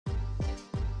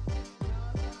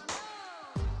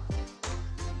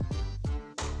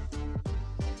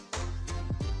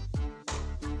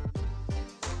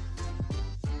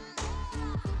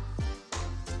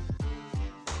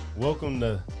Welcome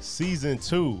to Season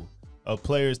 2 of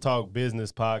Players Talk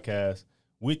Business Podcast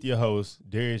with your host,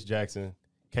 Darius Jackson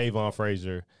Kavon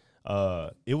Frazier.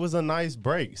 It was a nice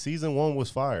break. Season 1 was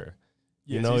fire.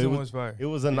 Yeah, season 1 was fire. It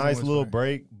was a nice little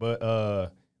break,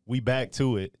 but we back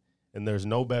to it, and there's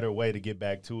no better way to get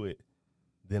back to it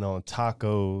than on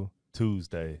Taco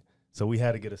Tuesday. So we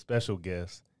had to get a special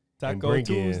guest. Taco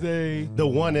Tuesday. The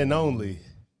one and only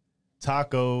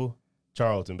Taco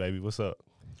Charlton, baby. What's up?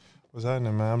 What's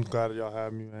happening, man? I'm glad that y'all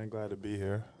have me, man. Glad to be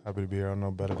here. Happy to be here on no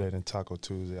better day than Taco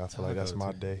Tuesday. I feel like that's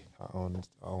my day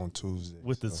on Tuesday.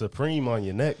 With the Supreme on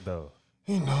your neck, though.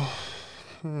 You know,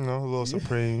 a little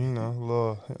Supreme,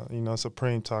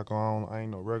 Supreme taco. I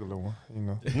ain't no regular one,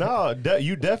 No,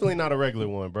 you definitely not a regular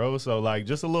one, bro. So, like,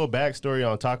 just a little backstory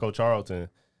on Taco Charlton.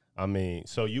 I mean,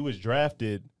 so you was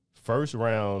drafted first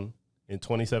round in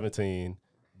 2017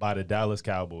 by the Dallas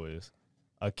Cowboys.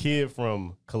 A kid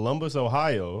from Columbus,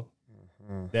 Ohio,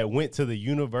 that went to the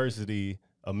University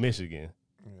of Michigan.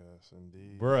 Yes,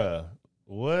 indeed. Bruh,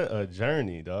 what a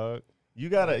journey, dog. You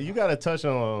gotta touch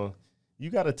on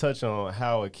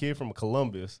how a kid from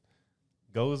Columbus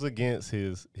goes against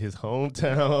his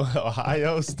hometown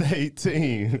Ohio State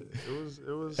team. It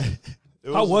was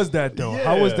How was that though? Yeah.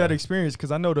 How was that experience?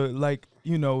 Because I know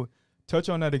touch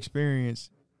on that experience,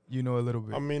 a little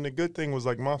bit. I mean, the good thing was,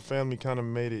 like, my family kind of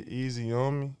made it easy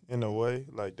on me in a way.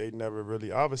 Like, they never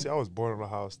really – obviously, I was born in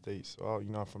Ohio State, so,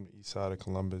 I'm from the east side of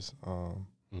Columbus,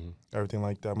 everything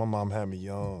like that. My mom had me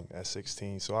young at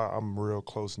 16, so I'm real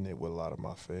close-knit with a lot of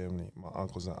my family. My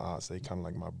uncles and aunts, they kind of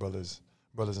like my brothers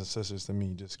and sisters to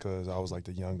me just because I was, like,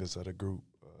 the youngest of the group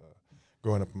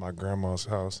growing up in my grandma's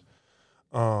house.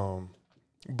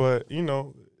 But,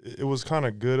 it was kind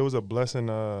of good. It was a blessing,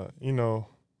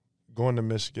 going to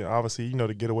Michigan, obviously,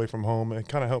 to get away from home, and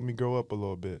kind of helped me grow up a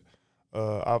little bit.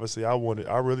 Obviously, I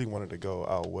really wanted to go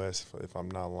out west. If I'm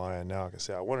not lying now, I can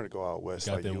say I wanted to go out west.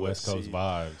 Got like them USC. West Coast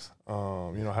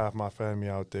vibes. Half my family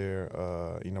out there.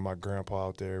 My grandpa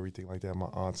out there, everything like that. My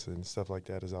aunts and stuff like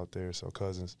that is out there. So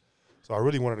cousins. So I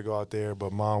really wanted to go out there,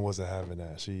 but mom wasn't having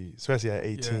that. She, especially at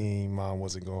 18, mom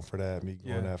wasn't going for that. Me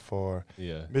going that far.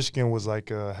 Yeah. Michigan was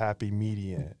like a happy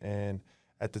median, and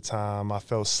at the time, I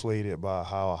felt slated by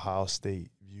how Ohio State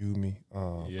viewed me.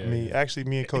 Me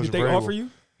and Coach Did they Vrabel, offer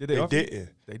you? Did they offer didn't. You?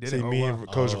 They didn't. See, me and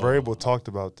Coach Oh. Vrabel talked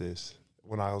about this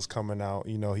when I was coming out.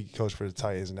 He coached for the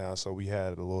Titans now, so we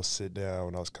had a little sit down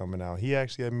when I was coming out. He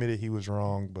actually admitted he was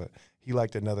wrong, but he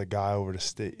liked another guy over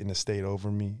in the state over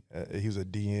me. He was a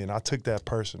DN. I took that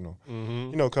personal.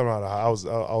 Mm-hmm. Coming out of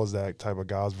I was that type of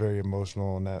guy. I was very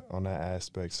emotional on that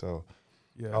aspect. So.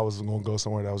 Yeah. I was going to go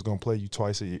somewhere that was going to play you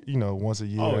twice a year, once a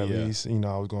year at least.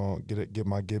 I was going to get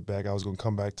my get back. I was going to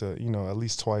come back to, at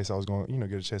least twice. I was going to,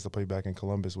 get a chance to play back in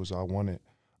Columbus, which I wanted,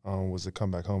 was to come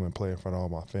back home and play in front of all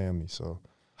my family. So,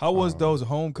 how was those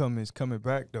homecomings coming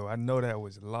back though? I know that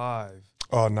was live.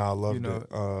 Oh no, I loved it.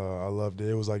 I loved it.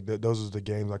 It was like those were the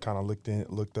games I kind of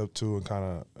looked up to and kind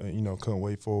of couldn't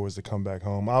wait for was to come back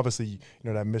home. Obviously,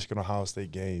 that Michigan Ohio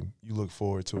State game, you look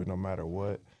forward to it no matter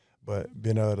what. But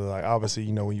being able to, like, obviously,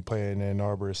 when you play in Ann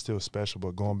Arbor, it's still special.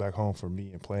 But going back home for me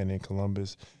and playing in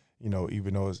Columbus,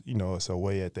 even though it's, it's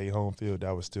away at their home field,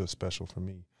 that was still special for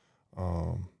me.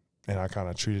 And I kind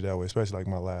of treated it that way, especially like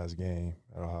my last game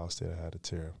at Ohio State. I had to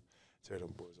tear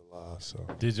them boys alive. So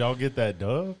Did y'all get that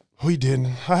dub? we didn't.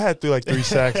 I had three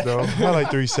sacks though. I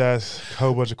had 3 sacks, a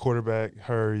whole bunch of quarterback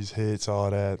hurries, hits, all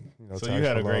that. So you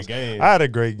had a great game. I had a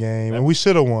great game, and we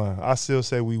should have won. I still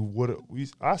say we would.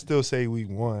 I still say we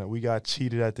won. We got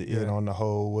cheated at the end on the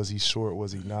hole. Was he short?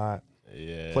 Was he not?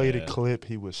 Yeah. Played a clip.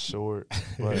 He was short.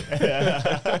 But,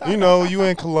 you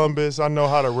in Columbus. I know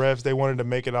how the refs, they wanted to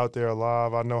make it out there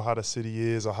alive. I know how the city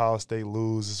is. Ohio State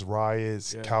loses,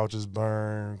 riots, couches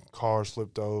burned, cars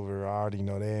flipped over. I already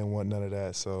know they ain't want none of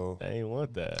that. So They ain't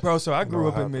want that. Bro, so I grew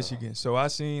up in happened. Michigan. So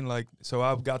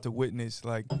I've got to witness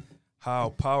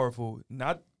how powerful,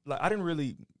 I didn't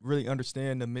really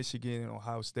understand the Michigan and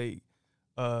Ohio State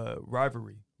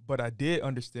rivalry. But I did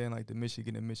understand the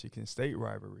Michigan and Michigan State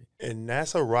rivalry. And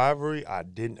that's a rivalry I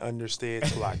didn't understand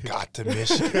till I got to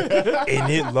Michigan.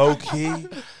 And it low-key,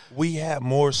 we had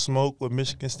more smoke with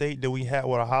Michigan State than we had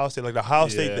with Ohio State. Like, the Ohio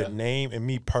State, the name, and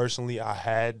me personally, I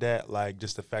had that,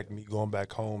 just the fact of me going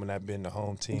back home and that being the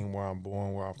home team where I'm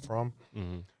born, where I'm from.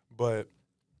 Mm-hmm. But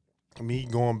me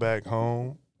going back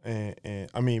home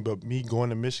but me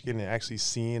going to Michigan and actually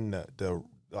seeing the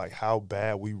how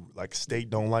bad we state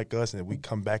don't like us, and we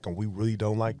come back and we really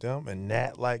don't like them, and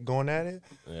that going at it.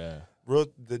 Yeah.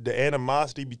 The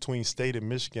animosity between state and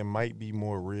Michigan might be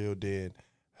more real than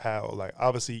how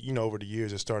obviously over the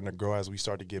years it's starting to grow as we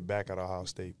start to get back at Ohio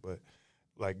State, but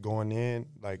like going in,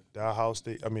 like the Ohio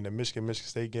State, I mean the Michigan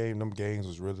State game, them games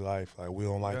was really life. Like we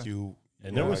don't like you.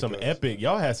 And there was some epic.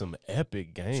 Y'all had some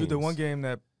epic games. So the one game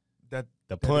that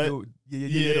the punt,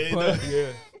 the punt,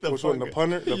 yeah. Which one? The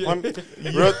punter, the punter.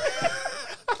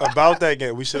 About that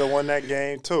game, we should have won that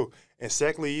game too. And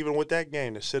secondly, even with that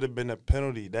game, there should have been a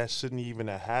penalty. That shouldn't even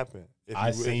have happened.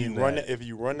 If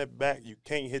you run it back, you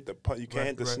can't hit the punt. You can't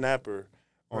hit the snapper.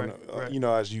 You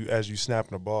know, as you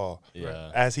snapping the ball.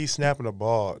 Yeah. As he's snapping the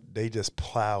ball, they just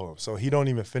plow him. So he don't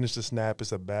even finish the snap.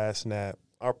 It's a bad snap.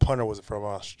 Our punter was from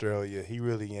Australia. He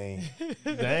really ain't. He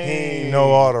ain't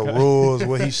know all the rules,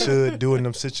 what he should do in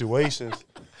them situations.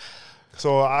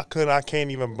 So I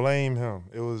can't even blame him.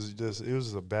 It was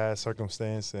just a bad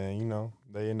circumstance, and you know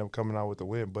they ended up coming out with the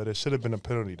win. But it should have been a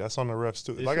penalty. That's on the refs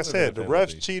too. Like I said, the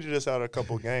refs cheated us out of a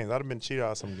couple of games. I'd have been cheated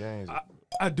out of some games.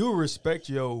 I do respect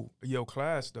your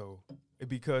class though,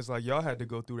 because like y'all had to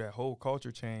go through that whole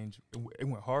culture change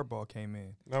when Harbaugh came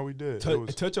in. No, we did.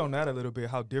 Touch on that a little bit.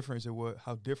 How different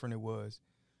it was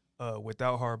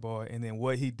without Harbaugh, and then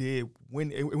what he did when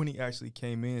he actually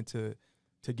came in to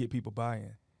get people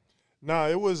buy-in. Nah,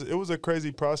 it was a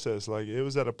crazy process. Like it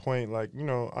was at a point, like, you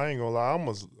know, I ain't gonna lie,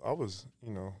 I was,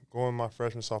 you know, going my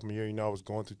freshman, sophomore year, you know, I was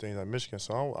going through things at Michigan,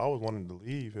 so I was wanting to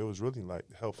leave. It was really like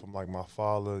help from like my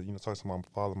father, you know, talking to my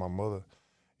father, my mother,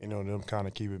 you know, them kind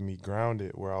of keeping me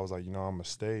grounded where I was like, you know, I'm gonna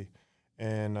stay.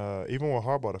 And even with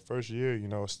Harbaugh, the first year, you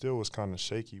know, it still was kind of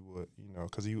shaky with, you know,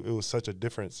 because it was such a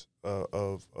difference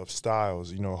of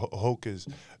styles. You know, Hoke is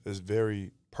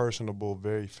very personable,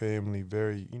 very family,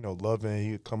 very, you know, loving.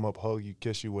 He'd come up, hug you,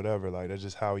 kiss you, whatever. Like, that's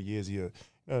just how he is. You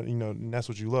know, and that's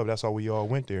what you love. That's why we all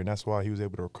went there, and that's why he was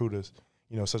able to recruit us,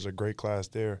 you know, such a great class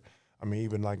there. I mean,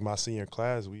 even like my senior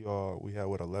class, we had,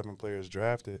 11 players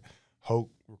drafted.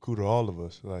 Hoke recruited all of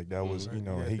us. Like, that was, you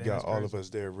know, he got all of us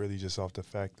there really just off the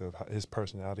fact of his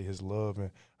personality, his love,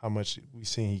 and how much we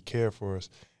seen he cared for us.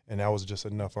 And that was just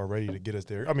enough already to get us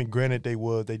there. I mean, granted,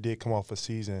 they did come off a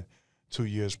season 2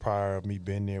 years prior of me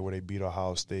being there where they beat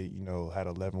Ohio State, you know, had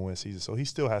 11-win season. So he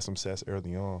still had some success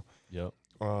early on. Yep.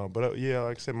 But, yeah,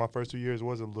 like I said, my first 2 years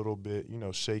was a little bit, you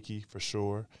know, shaky for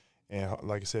sure. And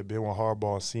like I said, being with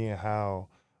Harbaugh and seeing how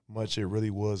much it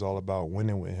really was all about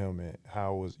winning with him and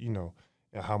how it was, you know,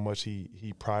 and how much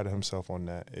he prided himself on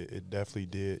that. It definitely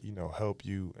did, you know, help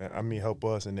you. I mean, help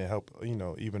us, and then help, you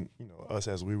know, even, you know, us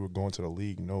as we were going to the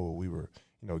league know what we were,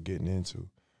 you know, getting into.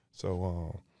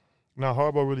 So, now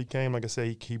Harbaugh really came, like I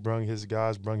said, he brung his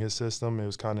guys, brung his system. It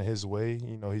was kind of his way.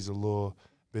 You know, he's a little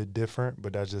bit different,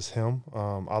 but that's just him.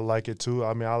 I like it too.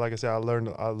 I mean, like I said, I learned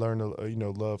to, you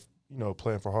know, love, you know,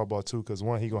 playing for Harbaugh too, because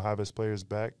one, he gonna have his players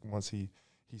back once he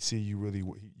see you really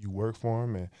you work for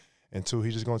him, and two,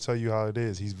 he's just gonna tell you how it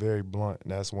is. He's very blunt,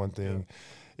 and that's one thing.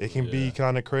 Yeah. It can be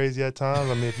kind of crazy at times.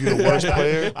 I mean, if you're the worst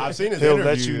player, I've seen his he'll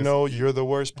interviews. let you know you're the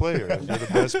worst player. If you're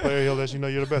the best player, he'll let you know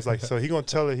you're the best. Like, so he gonna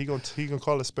tell it. He gonna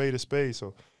call a spade a spade.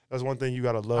 So that's one thing you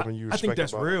gotta love and you respect. I think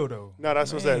that's about real though. No,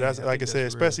 that's what's that. That's like I said, real.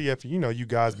 especially if you know you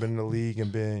guys been in the league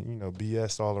and been, you know,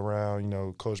 BS all around. You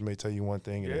know, coach may tell you one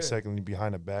thing, and then secondly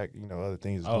behind the back, you know, other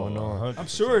things is going on. 100%.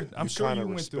 I'm sure you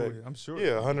went respect, through it. I'm sure.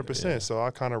 Yeah, 100%. So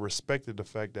I kind of respected the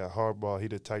fact that Harbaugh, he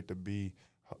the type to be,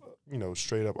 you know,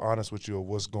 straight up honest with you of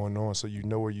what's going on, so you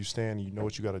know where you stand, and you know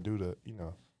what you got to do to, you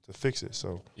know, to fix it.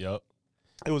 So yep,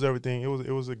 it was everything. It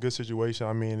was a good situation.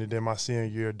 I mean, and then my senior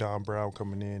year, Don Brown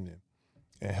coming in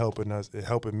and helping us,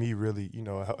 helping me really, you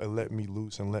know, and let me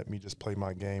loose and let me just play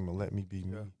my game and let me be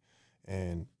me.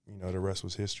 And, you know, the rest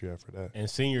was history after that. And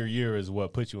senior year is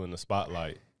what put you in the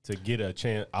spotlight to get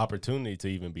a opportunity to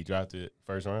even be drafted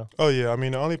first round? Oh, yeah. I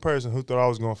mean, the only person who thought I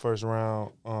was going first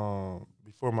round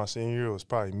before my senior year was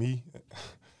probably me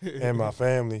and my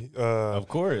family. Of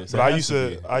course. But I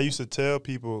used to tell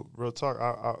people, real talk,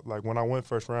 I like when I went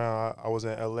first round, I was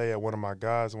in L.A. at one of my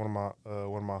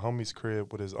homies'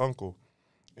 crib with his uncle.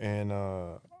 And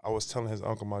I was telling his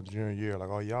uncle my junior year, like,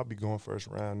 oh, y'all be going first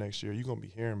round next year. You're going to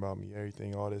be hearing about me,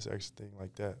 everything, all this extra thing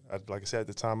like that. Like I said, at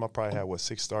the time, I probably had,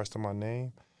 6 starts to my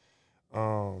name.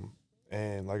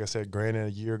 And like I said, granted,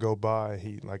 a year go by,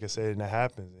 like I said, and it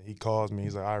happens. And he calls me.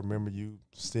 He's like, I remember you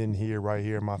sitting here, right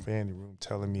here in my family room,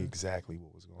 telling me exactly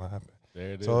what was going to happen.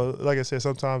 There it so, is. like I said,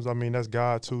 sometimes, I mean, that's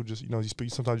God, too. Just, you know,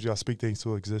 sometimes you got to speak things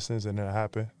to existence, and it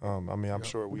happen. I mean, I'm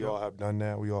sure we all have done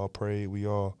that. We all prayed. We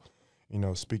all, you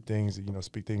know, speak things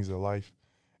to life.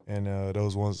 And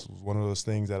those ones was one of those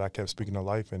things that I kept speaking to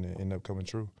life, and it ended up coming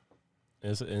true.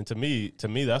 And to me,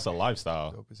 that's a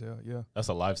lifestyle. Dope as hell, yeah. That's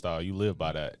a lifestyle. You live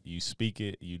by that. You speak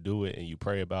it, you do it, and you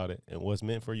pray about it. And what's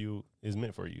meant for you is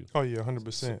meant for you. Oh, yeah,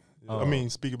 100%. I mean,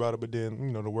 speak about it, but then,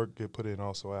 you know, the work get put in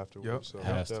also afterwards. Yep. So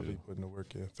Has definitely to. putting the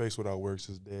work in. Face without works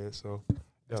is dead. So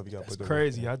Yeah, we got to That's put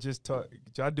crazy.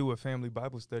 I do a family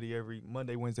Bible study every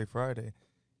Monday, Wednesday, Friday,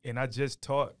 and I just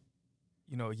taught.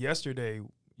 Yesterday,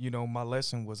 my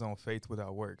lesson was on faith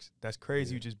without works. That's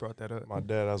crazy. Yeah. You just brought that up. My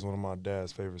dad, that's one of my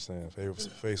dad's favorite sayings.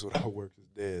 Faith without work is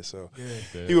dead. So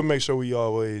Yeah. he would make sure he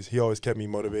always kept me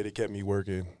motivated, kept me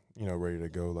working, ready to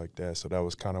go like that. So that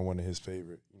was kind of one of his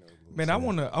favorite. Man, I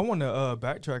wanna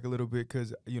backtrack a little bit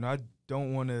because I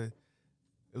don't want to.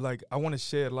 I want to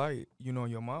shed light, on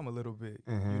your mom a little bit,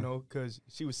 because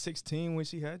she was 16 when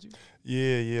she had you?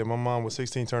 Yeah. My mom was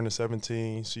 16, turning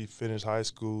 17. She finished high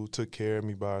school, took care of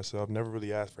me by herself, never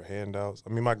really asked for handouts.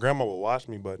 I mean, my grandma would watch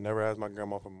me, but never asked my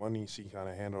grandma for money. She kind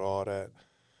of handled all that.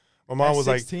 My mom was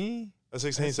 16? At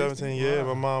 16, 17, yeah.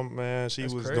 Wow. My mom, man, she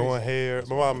That's was crazy. doing hair.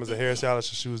 My mom was a hairstylist,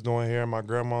 so she was doing hair in my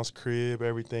grandma's crib,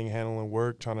 everything, handling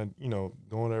work, trying to, doing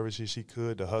whatever she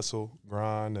could to hustle,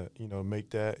 grind, to, make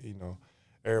that,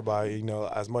 everybody,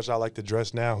 as much as I like to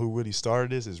dress now, who really started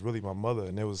this is really my mother.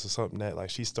 And it was something that,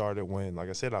 she started when, like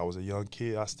I said, I was a young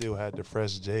kid. I still had the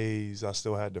fresh J's. I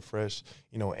still had the fresh,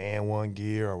 and one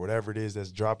gear or whatever it is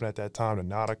that's dropping at that time, the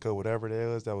Nautica, whatever it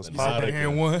is that was popping.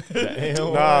 And one.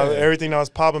 Nah, everything that was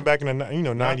popping back in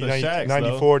the, 90, the Shaqs,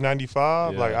 94,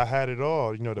 95. Yeah. Like, I had it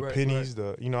all. The Right, pennies,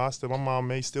 my mom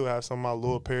may still have some of my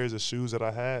little pairs of shoes that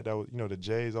I had. That was, the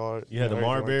J's, all. You had the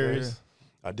Marberries.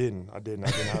 I didn't have the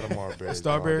Marberries.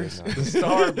 Starberries? No, I didn't. The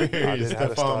Starberries. I didn't have the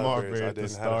Stephon Starberries. Marbury. I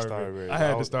didn't have the Starberries. I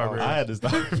had the Starberries. I had the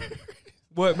Starberries.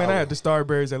 What, man? I had the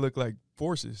Starberries that look like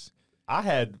forces. I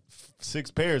had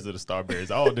 6 pairs of the Starberries,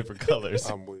 all different colors.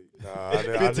 I'm weak. I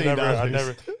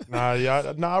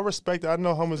respect it. I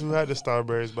know homies who had the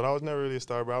Starberries, but I was never really a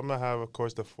Starberry. I'm gonna have, of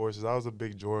course, the Forces. I was a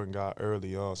big Jordan guy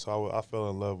early on, so I fell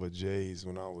in love with J's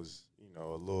when I was, a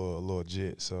little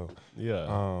jit. So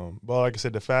Yeah. but like I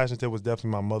said, the fashion tip was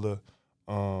definitely my mother.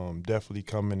 Definitely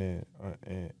coming in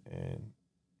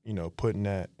and putting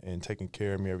that and taking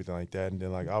care of me, everything like that. And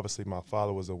then, obviously my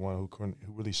father was the one who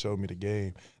really showed me the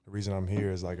game. The reason I'm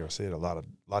here is, like I said, a lot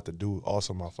to do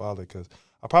also my father, because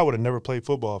I probably would have never played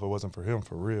football if it wasn't for him,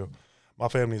 for real. My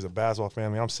family is a basketball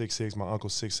family. I'm 6'6", my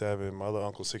uncle's 6'7", my other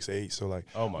uncle's 6'8". So,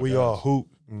 we all hoop,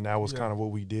 and that was kind of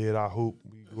what we did. I hoop.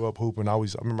 We grew up hooping. I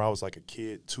remember I was like a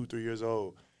kid, 2-3 years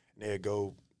old, and they'd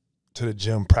go to the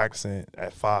gym practicing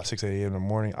at 5, 6 a.m. in the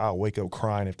morning. I'll wake up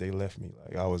crying if they left me.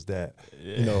 I was that,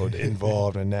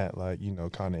 involved in that,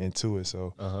 kind of into it.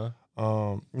 So,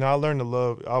 I learned to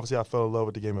love. Obviously, I fell in love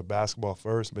with the game of basketball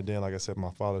first, but then, like I said,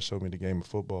 my father showed me the game of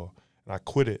football, and I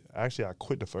quit it. Actually, I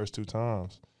quit the first 2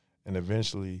 times, and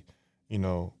eventually,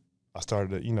 I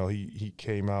started to, he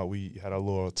came out. We had a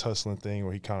little tussling thing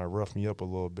where he kind of roughed me up a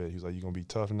little bit. He was like, "You're gonna be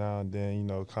tough now," and then,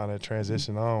 kind of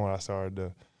transition on when I started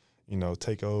to,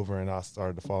 take over, and I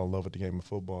started to fall in love with the game of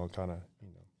football and kind of,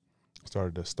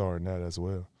 started to star in that as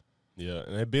well. Yeah,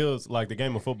 and it builds, like, the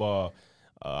game of football.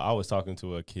 I was talking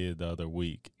to a kid the other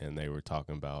week, and they were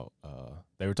talking about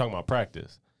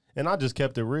practice, and I just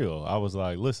kept it real. I was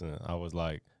like, listen,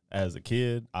 as a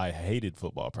kid, I hated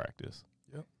football practice.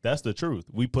 Yep. That's the truth.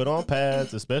 We put on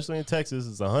pads, especially in Texas.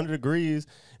 It's 100 degrees,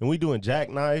 and we doing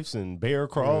jackknifes and bear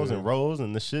crawls and rows,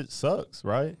 and the shit sucks,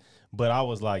 right? But I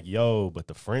was like, but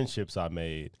the friendships I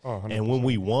made. Oh, and when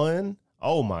we won,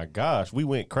 oh my gosh, we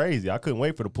went crazy. I couldn't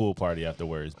wait for the pool party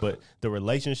afterwards. But the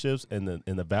relationships and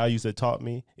the values that taught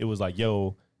me, it was like,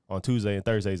 on Tuesday and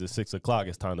Thursdays at 6 o'clock,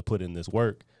 it's time to put in this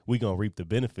work. We gonna reap the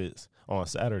benefits on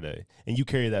Saturday. And you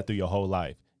carry that through your whole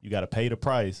life. You got to pay the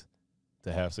price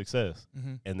to have success.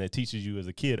 Mm-hmm. And that teaches you as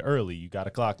a kid early, you got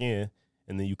to clock in,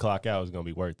 and then you clock out. It's going to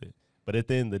be worth it. But at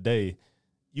the end of the day,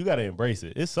 you got to embrace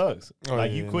it. It sucks.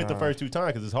 You quit the first 2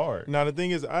 times because it's hard. Now, the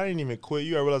thing is, I didn't even quit.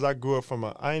 You got to realize I grew up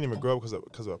I didn't even grow up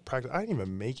because of practice. I didn't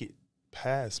even make it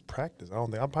past practice. I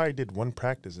probably did 1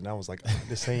 practice, and I was like,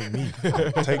 this ain't me.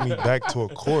 Take me back to a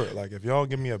court. Like, if y'all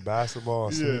give me a basketball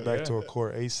and send me back to a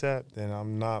court ASAP, then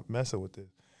I'm not messing with it.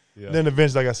 Yeah. Then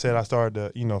eventually, like I said, I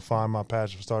started to, find my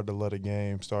passion, started to love the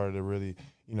game, started to really,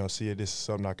 see if this is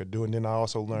something I could do. And then I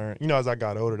also learned, as I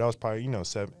got older, that was probably,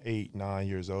 7, 8, 9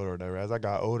 years old or whatever. As I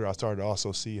got older, I started to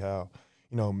also see how,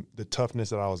 the toughness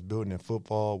that I was building in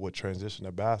football would transition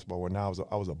to basketball, where now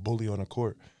I was a bully on the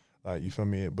court. Like, you feel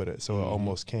me? But it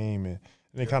almost came, and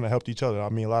they kind of helped each other. I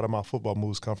mean, a lot of my football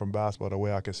moves come from basketball, the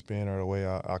way I can spin or the way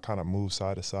I kind of move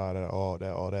side to side, all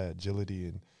that agility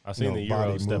and, I've seen the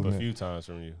Euro step a few times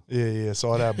from you. Yeah.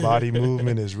 So all that body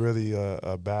movement is really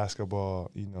a basketball,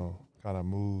 kind of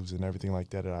moves and everything like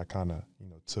that I kind of,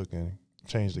 took and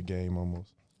changed the game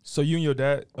almost. So you and your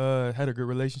dad had a good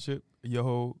relationship your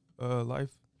whole life?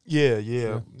 Yeah.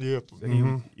 So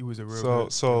Mm-hmm. he was a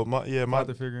real my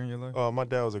father figure in your life? My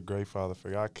dad was a great father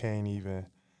figure. I can't even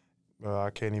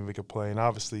I can't even complain.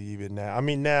 Obviously, even now. I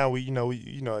mean, now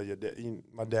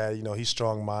my dad. He's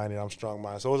strong-minded. I'm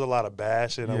strong-minded. So it was a lot of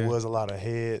bashing. Yeah. It was a lot of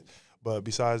head. But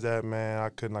besides that, man, I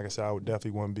couldn't. Like I said, I would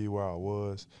definitely wouldn't be where I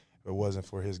was if it wasn't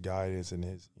for his guidance and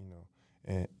his,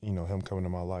 him coming to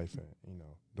my life and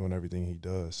doing everything he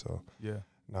does. So yeah.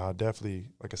 No, definitely.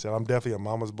 Like I said, I'm definitely a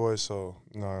mama's boy. So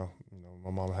my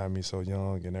mama had me so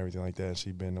young and everything like that. And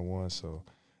she been the one. So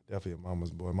definitely a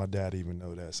mama's boy. My dad even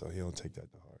know that, so he don't take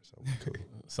that to heart. So we cool.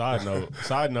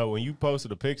 Side note, when you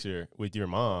posted a picture with your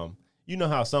mom, you know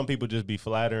how some people just be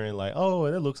flattering, like, "Oh,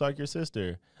 it looks like your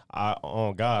sister."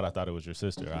 On God, I thought it was your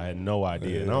sister. I had no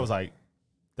idea, and I was like,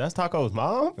 "That's Taco's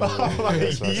mom." I'm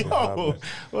like, "Yo,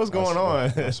 what's going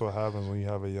on?" That's what happens when you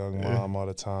have a young mom all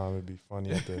the time. It'd be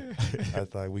funny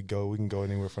at like we can go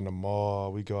anywhere from the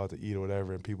mall, we go out to eat or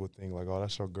whatever, and people think like, "Oh,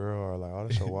 that's your girl," or like, "Oh,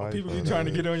 that's your wife." People be trying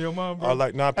to get on your mom, bro. Or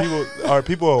like, nah,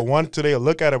 people will want to, they'll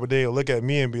look at her, but they'll look at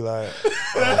me and be like,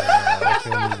 I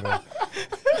can't even.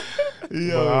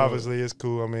 But obviously it's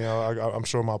cool. I mean, I'm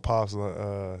sure my pops,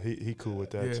 he cool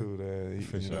with that too. That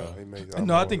he makes.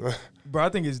 I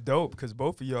think it's dope because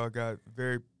both of y'all got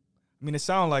it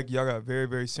sounds like y'all got very,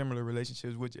 very similar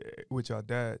relationships with y'all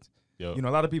dads. Yep. A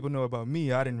lot of people know about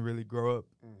me. I didn't really grow up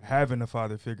having a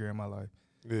father figure in my life.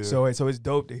 Yeah. So it's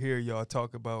dope to hear y'all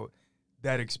talk about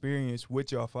that experience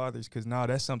with y'all fathers, because now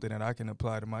that's something that I can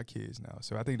apply to my kids now.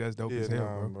 So I think that's dope as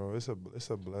hell, bro. It's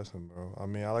a blessing, bro. I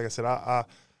mean, like I said,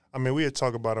 I mean, we had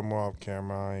talk about it more off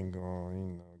camera. I ain't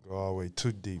going, go all the way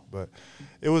too deep, but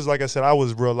it was like I said, I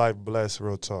was real life blessed,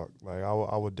 real talk. Like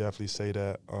I would definitely say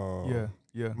that.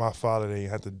 Yeah. My father didn't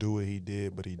have to do what he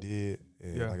did, but he did,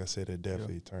 and Yeah. like I said, it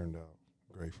definitely turned out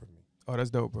great for me. Oh, that's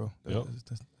dope, bro. Yep.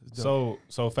 That's dope.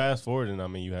 So fast forward, and I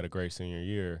mean, you had a great senior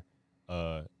year.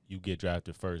 You get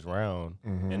drafted first round,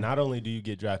 and not only do you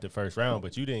get drafted first round,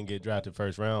 but you didn't get drafted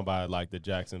first round by like the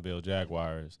Jacksonville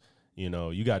Jaguars.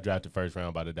 You got drafted first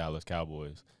round by the Dallas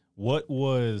Cowboys. What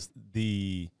was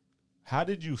how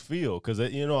did you feel? Because, a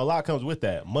lot comes with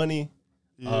that. Money,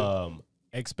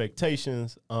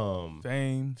 expectations,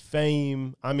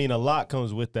 fame. I mean, a lot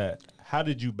comes with that. How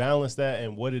did you balance that,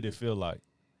 and what did it feel like?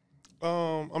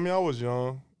 I mean, I was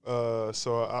young.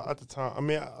 So at the time, I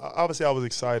mean, obviously I was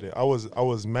excited. I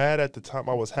was mad at the time.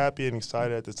 I was happy and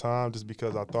excited at the time just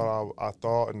because I felt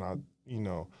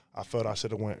I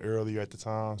should have went earlier at the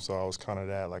time. So I was kind of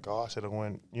that, like, oh, I should have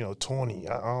went, 20.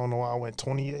 I don't know why I went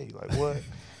 28. Like, what?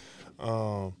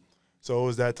 So it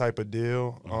was that type of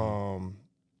deal.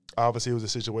 Obviously, it was a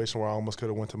situation where I almost could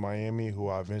have went to Miami, who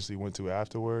I eventually went to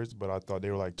afterwards, but I thought they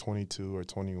were like 22 or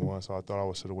 21, so I thought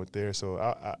I should have went there. So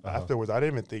afterwards, I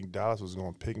didn't even think Dallas was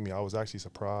going to pick me. I was actually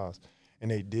surprised,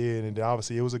 and they did. And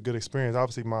obviously, it was a good experience.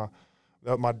 Obviously, my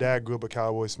dad grew up a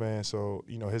Cowboys fan, so,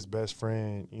 his best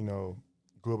friend,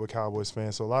 grew up a Cowboys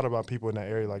fan. So a lot of my people in that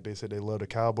area, like they said, they love the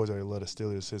Cowboys or they love the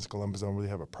Steelers since Columbus don't really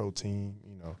have a pro team,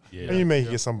 Yeah. And you may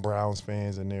get some Browns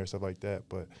fans in there, stuff like that,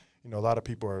 but – a lot of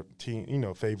people are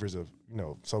favors of,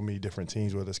 so many different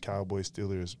teams, whether it's Cowboys,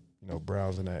 Steelers,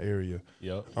 Browns in that area.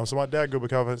 Yep. So my dad grew up a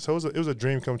Cowboys. So it was a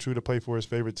dream come true to play for his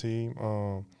favorite team.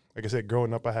 Like I said,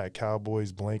 growing up, I had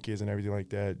Cowboys blankets and everything like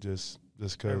that, just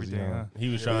because, He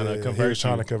was trying to convert He was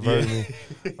trying to convert me.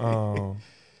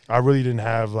 I really didn't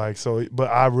have but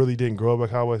I really didn't grow up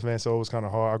a Cowboys fan, so it was kind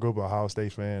of hard. I grew up a Ohio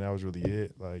State fan. That was really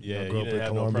it. Like, yeah, grew up in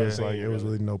Columbus. It was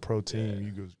really no pro team. Yeah.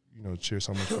 You could, cheer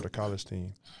so much for the college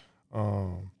team.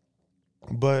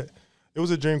 But it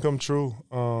was a dream come true.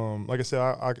 Like I said,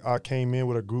 I came in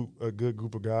with a good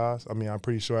group of guys. I mean, I'm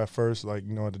pretty sure at first, like,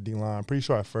 at the D-line, I'm pretty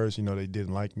sure at first, they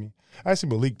didn't like me.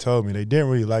 Actually, Malik told me they didn't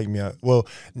really like me.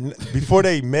 Before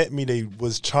they met me, they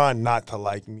was trying not to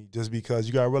like me just because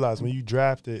you got to realize when you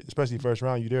drafted, especially first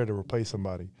round, you're there to replace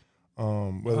somebody.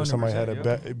 Whether somebody had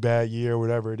a bad year or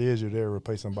whatever it is, you're there to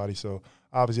replace somebody. So,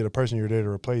 obviously, the person you're there to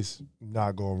replace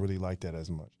not going to really like that as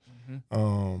much.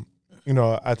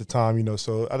 At the time,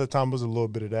 so at the time it was a little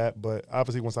bit of that, but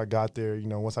obviously once I got there,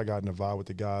 once I got in the vibe with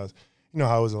the guys,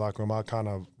 how it was in the locker room, I kind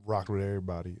of rocked with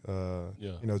everybody, to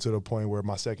the point where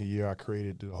my second year I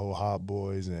created the whole Hot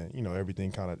Boys and,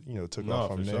 everything kind of, took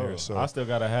off from there. Sure. So I still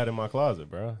got a hat in my closet,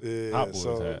 bro. Yeah, Hot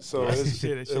Boys hat. So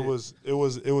it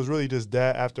was really just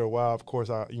that. After a while, of course,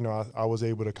 I was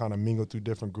able to kind of mingle through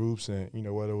different groups and,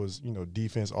 whether it was,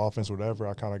 defense, offense, whatever,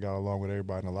 I kind of got along with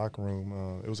everybody in the locker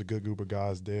room. It was a good group of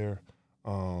guys there.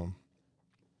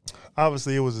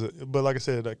 Obviously, but like I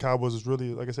said, the Cowboys was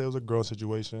really, like I said, it was a growth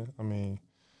situation. I mean,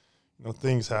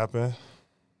 things happen.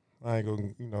 I ain't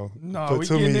gonna, no, we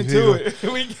getting into it.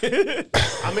 We get it.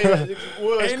 I mean,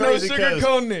 it's ain't crazy no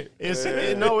sugarcoating it.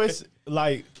 It's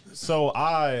like, so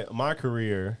my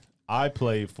career, I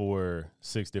played for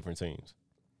 6 different teams.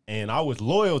 And I was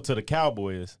loyal to the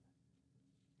Cowboys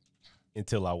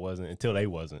until they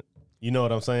wasn't. You know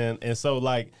what I'm saying? And so,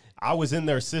 like, I was in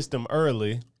their system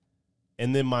early,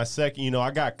 and then my second,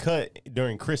 I got cut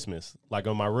during Christmas, like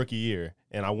on my rookie year,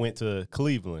 and I went to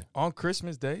Cleveland. On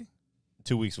Christmas Day?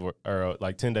 2 weeks or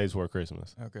like 10 days before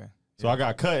Christmas. Okay. So I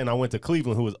got cut, and I went to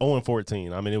Cleveland, who was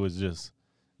 0-14. I mean, it was just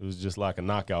like a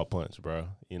knockout punch, bro.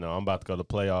 I'm about to go to the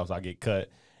playoffs. I get cut.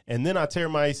 And then I tear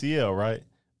my ACL, right?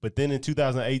 But then in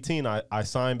 2018, I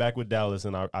signed back with Dallas,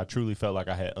 and I truly felt like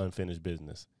I had unfinished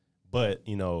business. But,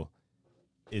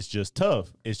 it's just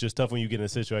tough. It's just tough when you get in a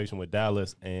situation with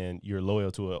Dallas and you're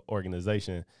loyal to an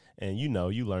organization, and you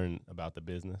learn about the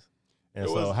business. And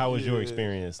so how was your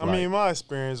experience? I mean, my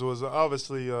experience was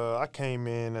obviously I came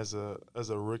in as a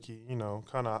rookie,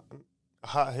 kind of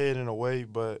hothead in a way,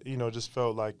 but, just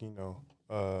felt like,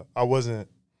 I wasn't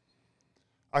 –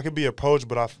 I could be approached,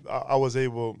 but I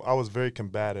was very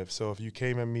combative. So if you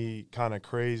came at me kind of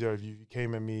crazy, or if you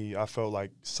came at me, I felt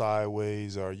like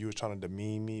sideways, or you were trying to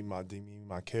demean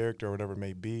my character, or whatever it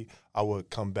may be, I would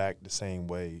come back the same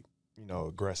way,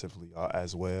 aggressively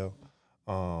as well.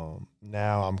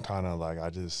 Now I'm kind of like, I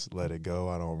just let it go.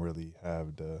 I don't really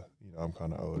have I'm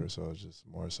kind of older, so it's just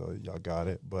more so y'all got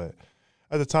it. But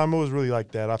at the time, it was really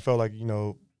like that. I felt like,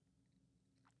 in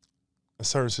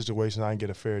certain situations, I didn't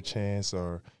get a fair chance,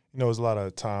 or, it was a lot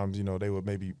of times, they would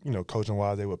maybe,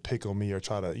 coaching-wise, they would pick on me or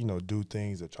try to, do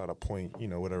things or try to point,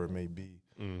 whatever it may be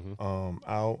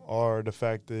out. Or the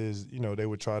fact is, they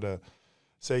would try to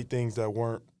say things that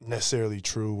weren't necessarily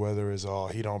true, whether it's,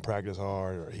 he don't practice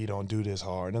hard or he don't do this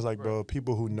hard. And it's like, bro,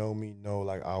 people who know me know,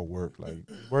 like, I work. Like,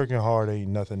 working hard ain't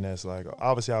nothing that's like,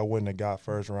 obviously I wouldn't have got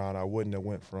first round. I wouldn't have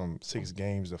went from 6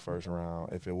 games to first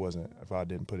round if I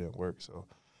didn't put in work. So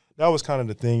that was kind of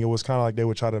the thing. It was kind of like they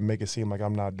would try to make it seem like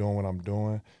I'm not doing what I'm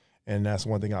doing. And that's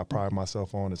one thing I pride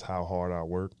myself on, is how hard I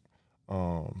work.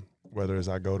 Whether it's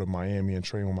I go to Miami and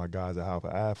train with my guys at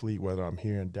Alpha Athlete, whether I'm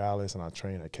here in Dallas and I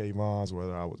train at Kavon's,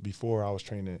 whether before I was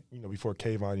training, before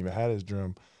Kavon even had his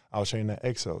gym, I was training at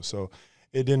EXO. So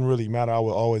it didn't really matter. I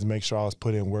would always make sure I was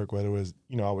putting in work, whether it was,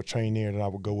 I would train there, and then I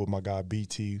would go with my guy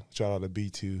BT. Shout out to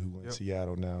BT, who in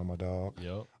Seattle now, my dog.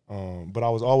 Yep. But I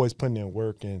was always putting in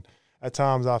work, and at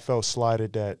times I felt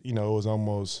slighted that, it was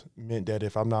almost meant that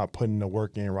if I'm not putting the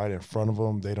work in right in front of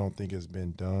them, they don't think it's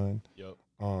been done. Yep.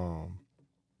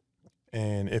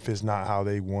 And if it's not how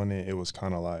they want it, it was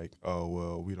kind of like, oh,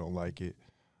 well, we don't like it.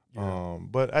 Yeah.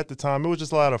 But at the time, it was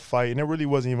just a lot of fight, and it really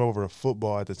wasn't even over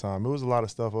football at the time. It was a lot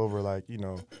of stuff over, like,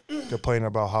 complaining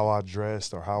about how I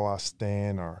dressed or how I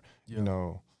stand, or,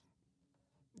 you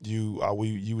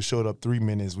showed up 3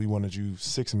 minutes, we wanted you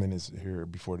 6 minutes here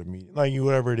before the meeting. Like,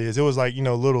 whatever it is. It was like,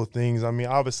 little things. I mean,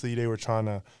 obviously they were trying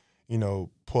to,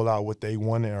 pull out what they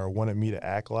wanted or wanted me to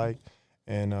act like.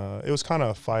 And it was kind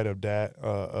of a fight of that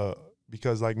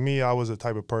because, like, me, I was the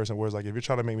type of person where it's like, if you're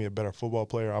trying to make me a better football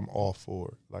player, I'm all for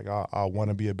it. Like, I want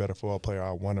to be a better football player.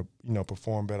 I want to,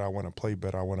 perform better. I want to play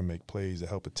better. I want to make plays to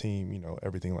help a team,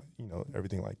 everything like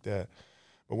that.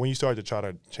 But when you start to try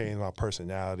to change my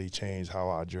personality, change how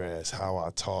I dress, how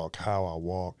I talk, how I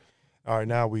walk, all right,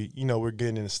 now we're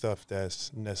getting into stuff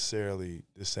that's necessarily,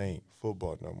 this ain't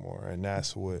football no more. And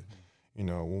that's what,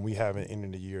 when we have an end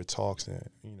of the year talks, and,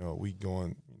 we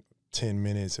going 10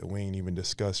 minutes and we ain't even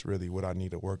discussed really what I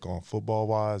need to work on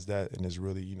football-wise, and it's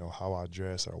really, how I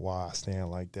dress, or why I stand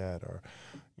like that, or,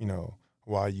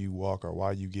 why you walk, or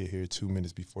why you get here 2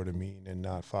 minutes before the meeting and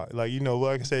not 5. Like,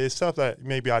 like I say, it's stuff that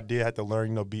maybe I did have to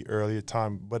learn, be earlier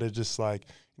time, but it's just like,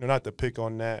 not to pick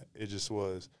on that. It just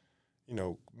was,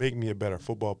 make me a better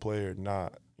football player,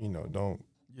 not, don't.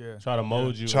 Yeah. Try to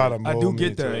mold you. Try to mold I do me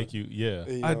get that. Make you, yeah.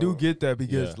 I do get that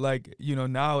because, like,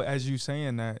 now as you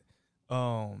saying that,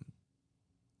 because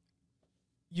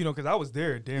I was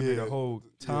there damn near the whole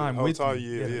time with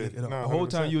you. The whole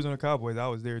time you was on the Cowboys, I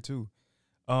was there too.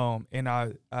 And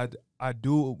I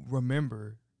do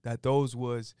remember that those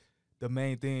was the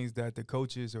main things that the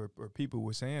coaches or people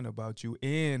were saying about you.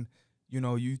 And,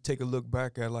 you take a look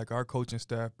back at, like, our coaching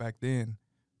staff back then,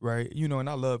 right? And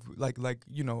I love,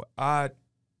 I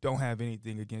don't have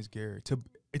anything against Gary,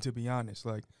 to be honest,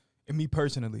 like, and me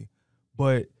personally.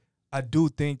 But I do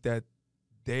think that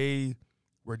they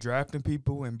were drafting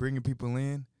people and bringing people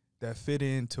in that fit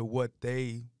into what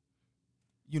they,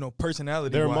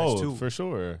 personality-wise, their mold, too. For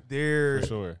sure.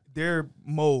 Their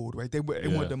mold, right? They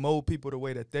wanted to mold people the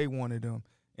way that they wanted them,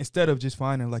 instead of just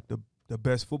finding, like, the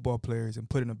best football players and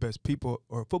putting the best people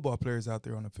or football players out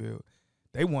there on the field.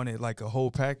 They wanted, like, a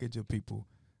whole package of people,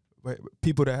 right?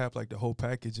 People that have, like, the whole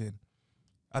package. And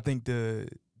I think the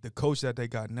coach that they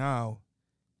got now,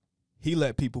 he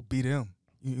let people beat him.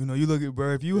 You know, you look at,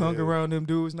 bro, if you hung around them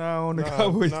dudes now on the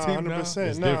Cowboys team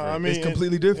 100%. now, I mean, it's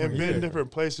completely different. And being in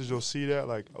different places, you'll see that.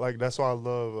 Like that's why I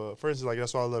love, for instance, like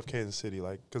that's why I love Kansas City.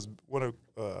 Like, because one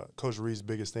of Coach Reed's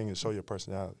biggest thing is show your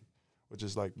personality, which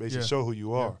is like basically show who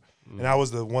you are. And that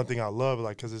was the one thing I love,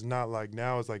 like, because it's not like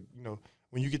now it's like, you know,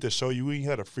 when you get to show you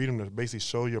had the freedom to basically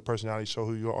show your personality, show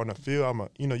who you are on the field.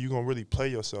 You know, you're gonna really play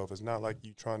yourself. It's not like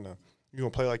you're gonna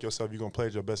play like yourself. You're gonna play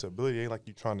at your best ability. It ain't like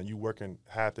you working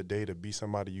half the day to be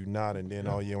somebody you not, and then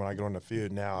when I get on the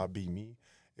field now I'll be me.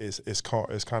 It's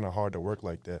kind of hard to work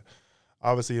like that.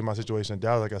 Obviously, in my situation in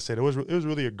Dallas, like I said, it was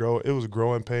really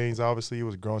growing pains. Obviously, it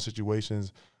was growing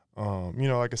situations. You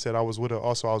know, like I said, I was with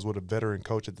a veteran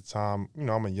coach at the time. You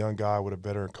know, I'm a young guy with a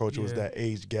veteran coach. It was that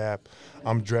age gap.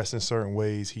 I'm dressed in certain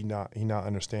ways. He not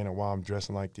understanding why I'm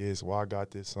dressing like this, why I got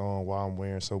this on, why I'm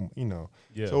wearing so, you know.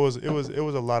 Yeah. So it was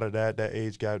a lot of that. That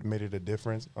age gap made it a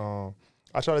difference.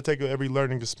 I try to take every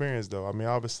learning experience though. I mean,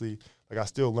 obviously, like I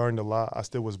still learned a lot. I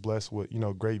still was blessed with, you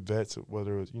know, great vets,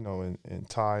 whether it was, you know, and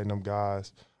Ty and them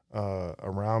guys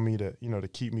around me to, you know, to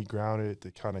keep me grounded,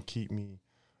 to kind of keep me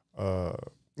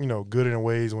you know, good in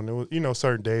ways when it was, you know,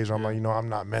 certain days where I'm like, you know, I'm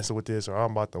not messing with this or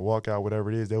I'm about to walk out,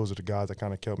 whatever it is. Those are the guys that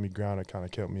kind of kept me grounded, kind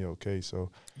of kept me okay. So,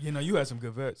 you know, you had some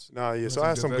good vets. So I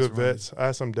had some good vets. I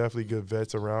had some definitely good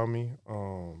vets around me.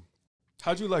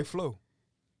 How'd you like Flo?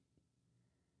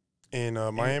 In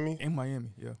Miami? In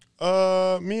Miami,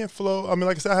 yeah. Me and Flo, I mean,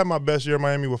 like I said, I had my best year in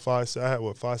Miami with 5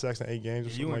 sacks in 8 games or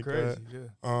something like crazy,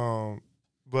 that.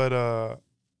 But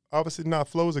obviously,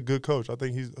 Flo is a good coach. I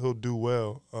think he'll do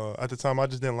well. At the time, I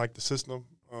just didn't like the system.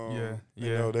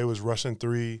 You know, they was rushing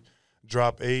 3,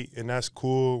 drop 8, and that's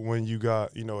cool when you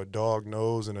got, you know, a dog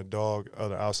nose and a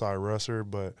other outside rusher.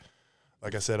 But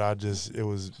like I said, it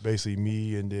was basically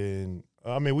me, and then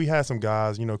I mean, we had some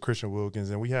guys, you know, Christian Wilkins,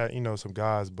 and we had, you know, some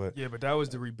guys, but but that was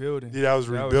the rebuilding. Yeah, that was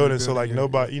rebuilding. So like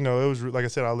nobody, you know, it was like I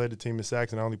said, I led the team in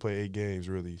sacks, and I only played 8 games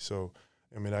really. So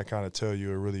I mean, that kind of tell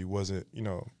you it really wasn't, you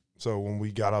know. So when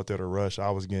we got out there to rush, I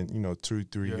was getting, you know, 2,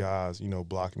 3 guys, you know,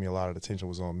 blocking me. A lot of the attention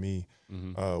was on me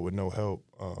with no help.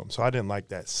 So I didn't like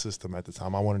that system at the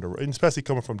time. I wanted to, and especially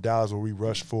coming from Dallas where we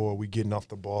rush forward, we getting off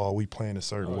the ball, we playing a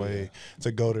certain way.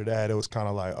 To go to that, it was kind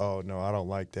of like, oh, no, I don't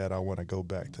like that. I want to go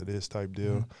back to this type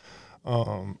deal.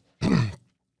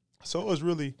 So it was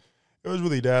really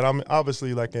that. I mean,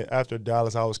 obviously, like after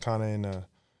Dallas, I was kind of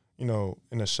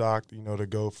in a shock, you know, to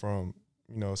go from,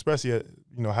 you know, especially at,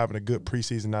 you know, having a good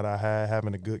preseason that I had,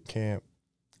 having a good camp.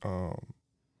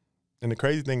 And the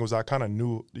crazy thing was I kind of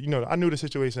knew, you know, I knew the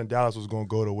situation in Dallas was going to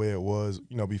go the way it was,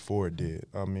 you know, before it did.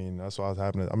 I mean, that's why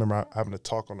I remember having to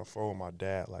talk on the phone with my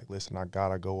dad, like, listen, I got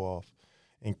to go off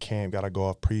in camp, got to go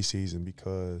off preseason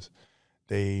because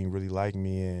they ain't really like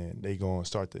me and they going to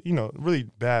start to, you know, really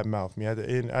bad mouth me. At the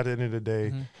end of the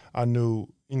day, I knew,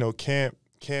 you know, camp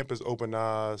is open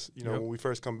eyes. You know, when we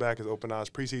first come back, it's open eyes.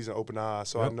 Preseason, open eyes.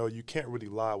 So I know you can't really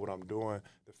lie what I'm doing.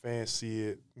 The fans see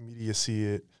it. Media see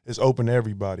it. It's open to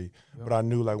everybody. But I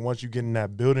knew, like, once you get in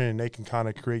that building and they can kind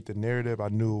of create the narrative, I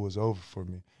knew it was over for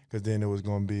me. Because then it was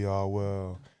going to be, oh,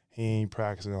 well, he ain't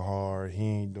practicing hard. He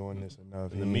ain't doing this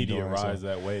enough. The media rides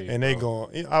that way. And they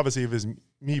going, obviously, if it's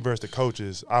me versus the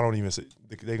coaches, I don't even say,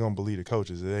 they going to believe the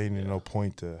coaches. There ain't no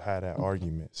point to have that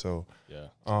argument. So,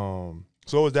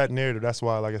 so it was that narrative. That's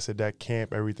why, like I said, that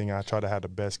camp, everything, I try to have the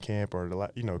best camp or,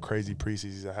 the, you know, crazy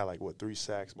preseason. I had, like, 3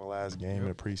 sacks my last game in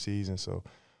the preseason. So,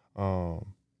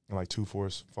 and like 2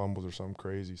 forced fumbles or something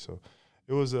crazy. So,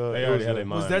 it was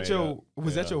was that your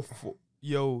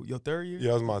third year?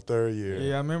 Yeah, it was my 3rd year.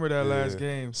 Yeah, I remember that last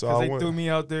game. So they threw me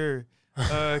out there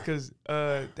because,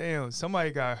 damn, somebody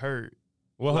got hurt.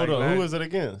 Well, hold on. Who was it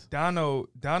against? Dono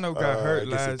got hurt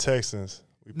last. Against the Texans.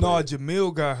 No,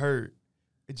 Jamil got hurt.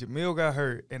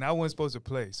 And I wasn't supposed to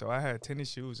play. So I had tennis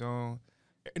shoes on.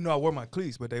 No, I wore my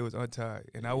cleats, but they was untied,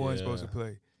 and I wasn't supposed to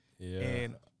play. Yeah.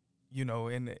 And, you know,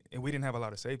 and we didn't have a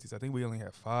lot of safeties. I think we only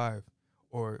had 5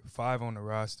 on the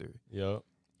roster. Yep.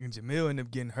 And Jamil ended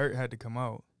up getting hurt, had to come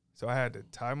out. So I had to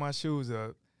tie my shoes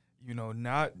up, you know,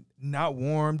 not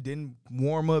warm, didn't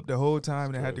warm up the whole time,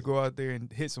 and I had to go out there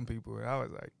and hit some people. And I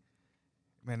was like,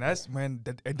 man,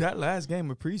 that last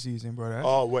game of preseason, bro.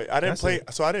 Oh wait, I didn't play.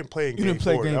 So I didn't play in game 4. You didn't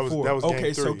play game 4. That was game 3.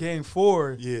 Okay, so game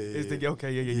 4 is the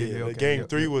okay. Okay, game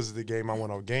 3 was the game I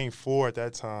went on. Game 4 at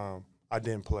that time, I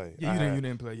didn't play. Yeah, you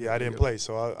didn't play. Yeah, I didn't play.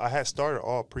 So I had started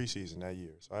all preseason that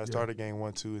year. So I started game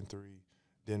 1, 2, and 3.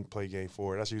 Didn't play game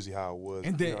 4. That's usually how it was.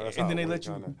 And then they let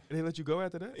you go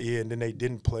after that. Yeah, and then they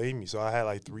didn't play me. So I had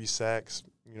like 3 sacks.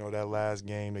 You know, that last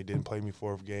game they didn't play me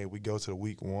 4th game. We go to the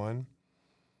week 1.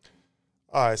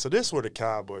 All right, so this is where the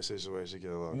Cowboy situation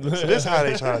get along. So this is how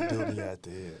they try to do me at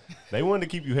the end. They wanted to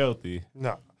keep you healthy.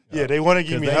 No. Yeah, they want to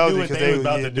keep me healthy because they was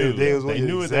about to do. They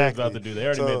knew what they was about to do. They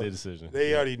already made their decision.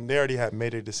 They already had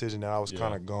made a decision that I was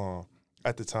kind of gone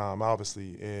at the time,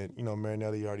 obviously. And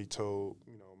Marinelli already told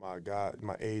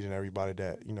my age and everybody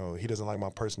that he doesn't like my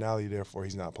personality, therefore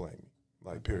he's not playing me.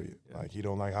 Like, period. Yeah. Like, he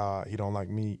don't like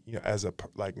me, as a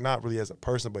not really as a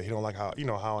person, but he don't like how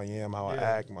how I am, how I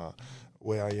act, my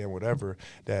way I am, whatever.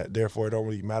 That therefore it don't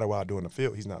really matter what I do in the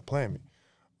field. He's not playing me.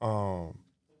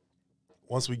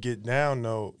 Once we get down,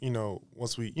 though,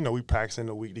 once we practicing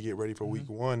a week to get ready for week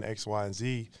one, X, Y, and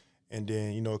Z, and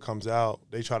then, it comes out,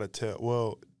 they try to tell,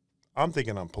 well, I'm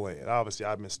thinking I'm playing. Obviously,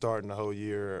 I've been starting the whole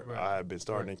year. Right. I've been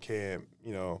starting in camp,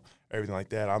 everything like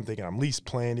that. I'm thinking I'm at least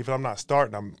playing. If I'm not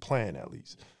starting, I'm playing at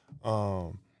least.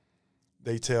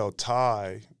 They tell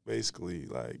Ty, basically,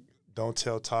 like, don't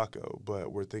tell Taco,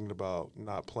 but we're thinking about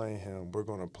not playing him. We're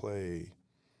going to play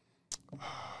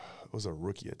it was a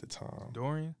rookie at the time.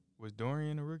 Dorian? Was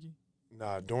Dorian a rookie?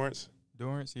 Nah, Dorrance,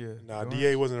 yeah. Nah, Dorrance?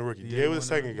 DA wasn't a rookie. DA was the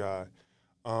second guy.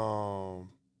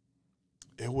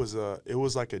 It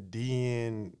was like a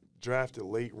DN drafted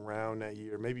late round that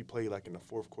year. Maybe played like in the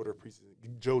fourth quarter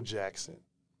preseason. Joe Jackson.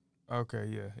 Okay,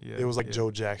 yeah. It was like Joe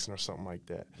Jackson or something like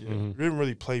that. Yeah. He didn't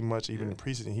really play much even in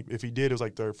preseason. If he did, it was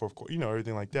like third, fourth quarter.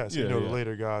 Everything like that. So the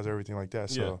later guys, everything like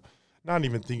that. So not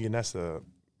even thinking that's a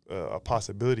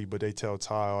possibility, but they tell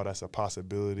Ty, oh, that's a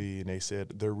possibility, and they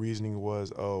said their reasoning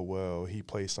was, oh, well, he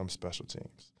plays some special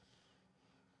teams.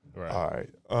 Right.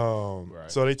 All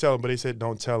right. So they tell him, but they said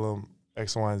don't tell him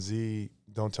X, Y, and Z.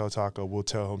 Don't tell Taco. We'll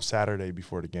tell him Saturday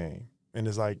before the game. And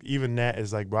it's like, even that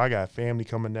is like, bro, I got family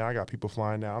coming down. I got people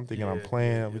flying down. I'm thinking I'm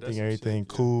playing. I'm thinking everything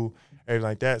cool, everything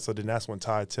like that. So then that's when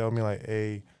Ty tell me, like,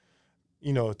 hey,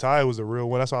 Ty was a real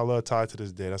one. That's why I love Ty to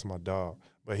this day. That's my dog.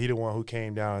 But he the one who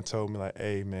came down and told me, like,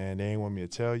 hey, man, they ain't want me to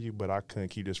tell you, but I couldn't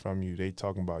keep this from you. They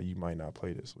talking about you might not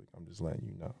play this week. I'm just letting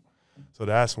you know. So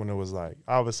that's when it was like,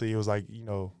 obviously it was like,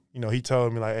 he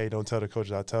told me, like, hey, don't tell the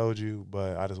coaches I told you,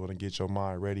 but I just want to get your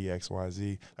mind ready, X, Y,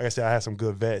 Z. Like I said, I had some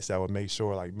good vets that would make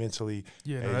sure, like, mentally,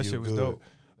 that shit was dope.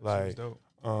 Like,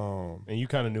 and you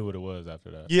kind of knew what it was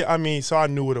after that. Yeah, I mean, so I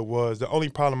knew what it was. The only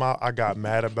problem I got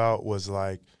mad about was,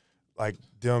 like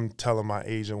them telling my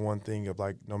agent one thing of,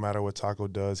 like, no matter what Taco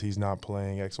does, he's not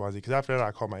playing X, Y, Z. Because after that,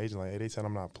 I called my agent, like, hey, they said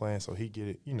I'm not playing. So he get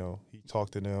it, he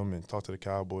talked to them and talked to the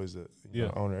Cowboys,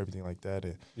 the owner, everything like that.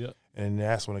 And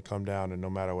that's when it come down to no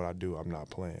matter what I do, I'm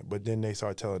not playing. But then they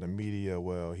start telling the media,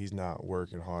 well, he's not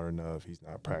working hard enough. He's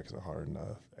not practicing hard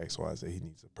enough. X, Y, Z. He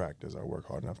needs to practice or work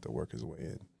hard enough to work his way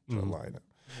in to the lineup.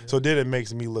 Yeah. So then it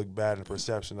makes me look bad in the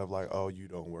perception of, like, oh, you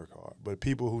don't work hard. But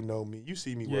people who know me, you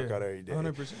see me work out every day.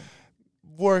 100%.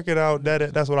 Working out,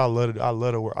 that's what I love to do. I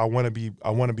love to work. I want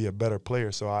to be a better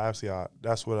player. So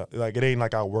that's what it ain't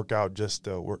like I work out just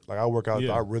to work. Like, I work out.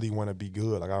 I really want to be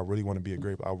good. Like, I really want to be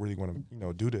I really want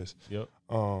to do this. Yep.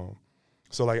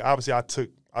 So, like, obviously I took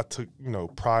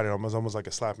pride in it. It was almost like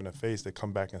a slap in the face to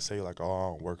come back and say, like, oh, I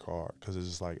don't work hard, because it's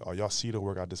just like, oh, y'all see the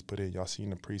work I just put in. Y'all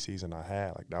seen the preseason I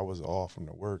had. Like, that was all from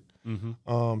the work.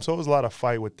 So it was a lot of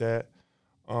fight with that.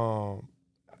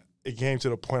 It came to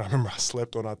the point, I remember I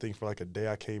slept on, I think, for like a day.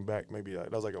 I came back, maybe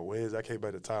that was like a Wednesday. I came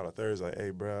back to town on Thursday, like,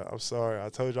 hey, bro, I'm sorry. I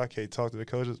told you I can't talk to the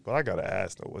coaches, but I got to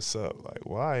ask them what's up. Like,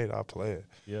 why ain't I playing?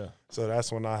 Yeah. So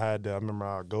that's when I remember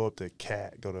I go up to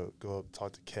Cat, go up,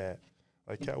 talk to Cat.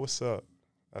 Like, Cat, what's up?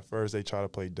 At first, they try to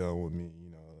play dumb with me,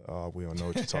 we don't know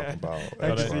what you're talking about.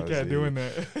 I can see Cat doing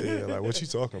that. Yeah, like, what you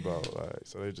talking about? Like,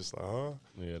 so they just like, huh?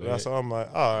 Yeah, so I'm like,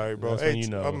 all right, bro. Hey,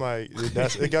 I'm like,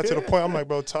 it got to the point. I'm like,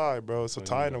 bro, Ty, bro. So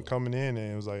Ty and them coming in,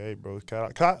 and it was like, hey, bro,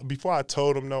 before I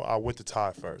told him no, I went to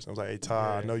Ty first. I was like, hey,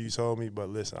 Ty, I know you told me, but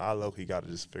listen, I low-key got to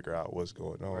just figure out what's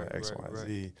going on, X, Y, and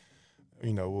Z.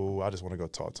 I just want to go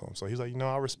talk to him. So he's like,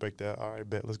 I respect that. All right,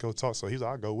 bet, let's go talk. So he's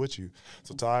like, I'll go with you.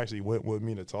 So Ty actually went with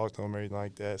me to talk to him, everything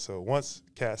like that. So once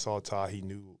Cat saw Ty, he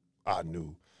knew I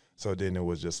knew. So then it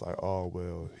was just like, oh,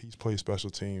 well, he's played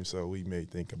special teams, so we may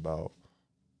think about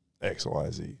X, Y,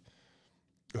 Z.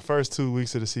 The first 2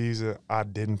 weeks of the season, I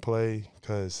didn't play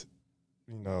because,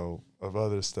 of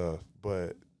other stuff.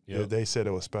 But they said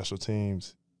it was special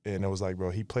teams. And it was like,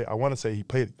 bro, I want to say he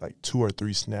played like 2 or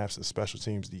 3 snaps of special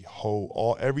teams,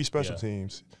 every special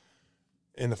teams.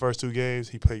 In the first 2 games,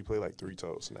 he played like 3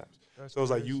 total snaps. So it was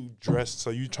like you trying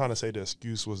to say the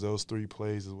excuse was those 3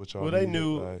 plays is what y'all needed. They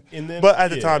knew. Like, but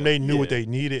at the time, they knew what they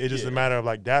needed. It's just a matter of,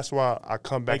 like, that's why I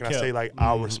come back and I say, like,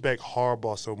 I respect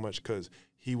Harbaugh so much because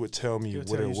he would tell me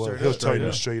what it was. He'll tell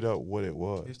you straight up what it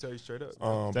was. He'll tell you straight up.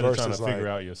 Instead of trying to figure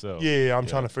out yourself. Yeah, I'm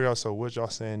trying to figure out, so what y'all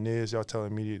saying is, y'all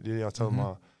telling me, y'all telling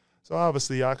my. So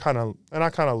obviously, I kind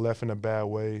of left in a bad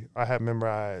way. I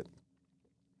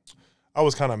I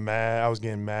was kind of mad. I was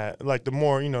getting mad. Like the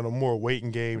more, the more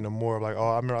waiting game, the more like,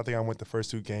 I think I went the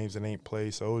first 2 games and ain't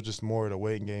played. So it was just more of the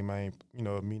waiting game. I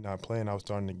ain't, me not playing. I was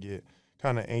starting to get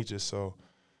kind of anxious. So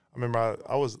I remember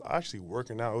I was actually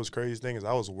working out. It was crazy thing is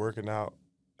I was working out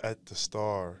at the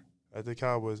Star, at the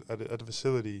Cowboys, at the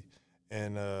facility,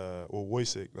 and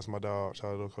Wojcik, that's my dog.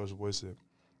 Shout out to Coach Wojcik.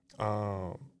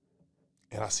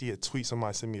 And I see a tweet.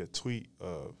 Somebody sent me a tweet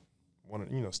of one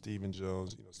of, Stephen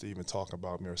Jones, Stephen talking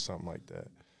about me or something like that.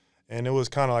 And it was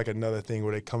kind of like another thing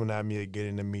where they coming at me again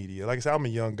in the media. Like I said, I'm a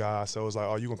young guy, so it was like,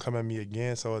 oh, you going to come at me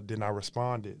again? So then I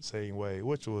responded same way,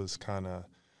 which was kind of,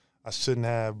 I shouldn't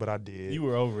have, but I did. You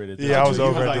were over it. Yeah, I was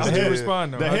over it. Like, how'd you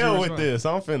respond, though? The hell with this.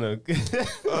 I'm finna.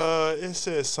 It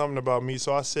said something about me,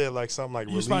 so I said like something like.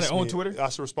 You responded on Twitter? I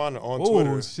responded on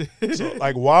Twitter. Shit. So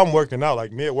like while I'm working out,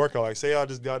 like mid workout, like say I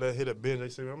just got to hit a bench, they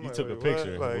say I'm like, took a what?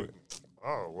 picture. Like,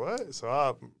 oh what? So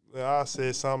I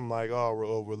said something like,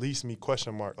 oh, release me ?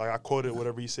 Like I quoted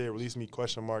whatever he said, release me ?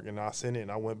 And I sent it,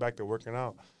 and I went back to working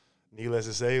out. Needless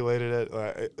to say, later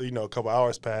that a couple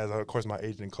hours passed. Of course, my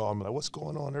agent called me like, "What's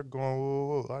going on?" They're going,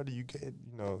 "Whoa, how do you get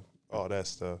all that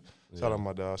stuff?" Shout out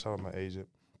my dog, shout out my agent.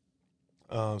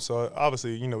 So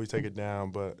obviously, we take it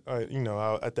down, but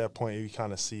at that point, you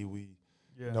kind of see we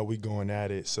going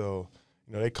at it. So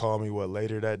they called me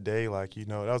later that day, like that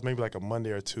was maybe like a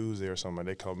Monday or Tuesday or something.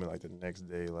 They called me like the next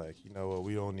day, like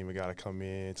we don't even gotta come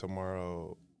in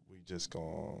tomorrow. We just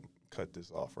gonna cut this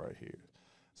off right here.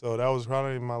 So that was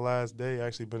probably my last day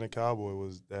actually being a Cowboy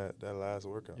was that last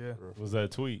workout. Yeah. Was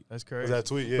that tweet? That's crazy. Was that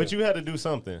tweet, yeah. But you had to do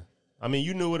something. I mean,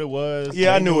 you knew what it was.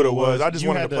 Yeah, I knew what it was. I just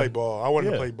wanted to play ball. ball. I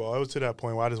wanted to play ball. It was to that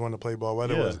point where I just wanted to play ball.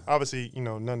 Whether it was obviously,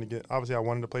 nothing to get. Obviously, I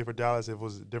wanted to play for Dallas if it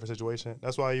was a different situation.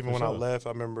 That's why even when I left, I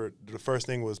remember the first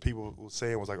thing was people were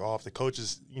saying was like, "Oh, if the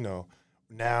coaches,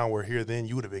 now we're here, then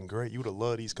you would have been great. You would have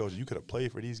loved these coaches. You could have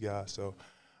played for these guys." So,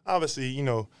 obviously,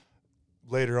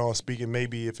 later on speaking,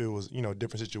 maybe if it was,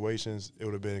 different situations, it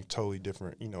would have been totally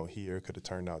different. Here it could have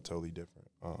turned out totally different.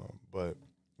 But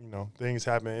things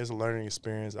happen. It's a learning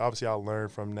experience. Obviously, I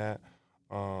learned from that.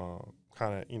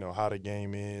 Kind of, how the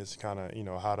game is. Kind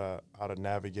of, how to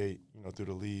navigate, through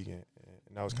the league, and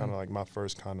that was kind of like my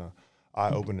first kind of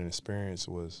eye-opening experience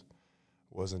was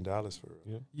in Dallas for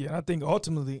real. Yeah, and I think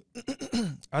ultimately,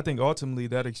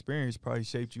 that experience probably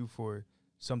shaped you for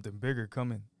something bigger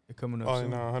coming up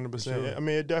soon. 100%. Sure. I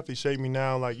mean, it definitely shaped me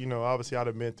now. Like, obviously I'd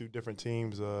have been through different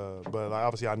teams, but like,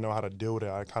 obviously I know how to deal with it.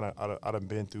 I'd have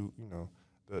been through,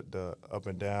 the up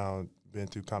and down, been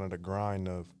through kind of the grind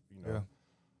of,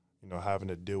 having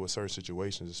to deal with certain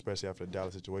situations, especially after the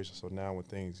Dallas situation. So now when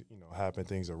things, happen,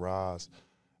 things arise,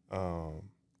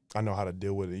 I know how to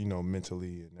deal with it,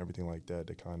 mentally and everything like that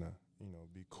to kind of,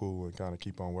 be cool and kind of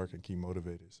keep on working, keep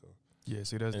motivated. So yeah,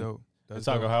 see, that's dope. That's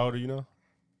Taco, dope. how old are you now?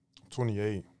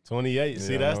 28. 28.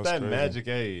 See, that's that crazy. magic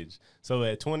age. So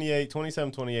at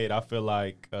 27, 28, I feel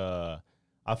like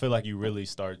you really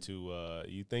start to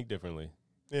you think differently.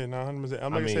 Yeah, 100%. I'm I not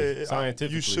mean, gonna say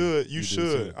scientifically, you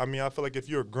should. I mean, I feel like if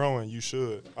you're growing, you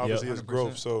should. Obviously, it's 100%.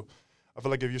 growth. So I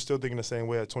feel like if you're still thinking the same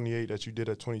way at 28 that you did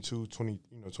at 22,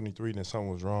 23, then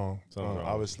something was wrong.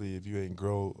 Obviously, if you ain't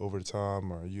grow over the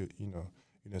time or you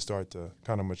didn't start to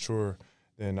kind of mature,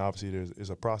 then obviously there's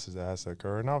a process that has to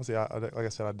occur. And obviously, like I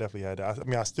said, I definitely had that. I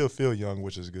mean, I still feel young,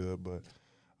 which is good, but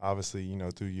obviously,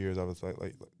 through years, I was like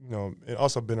and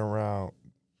also been around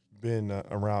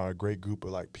a great group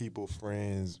of like people,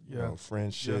 friends,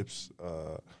 friendships,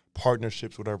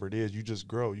 partnerships, whatever it is. You just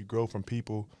grow. You grow from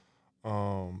people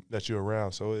that you're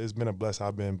around. So it's been a blessing.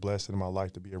 I've been blessed in my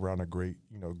life to be around a great,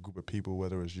 group of people,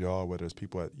 whether it's y'all, whether it's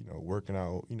people at, working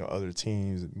out, other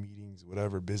teams, meetings,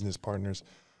 whatever, business partners.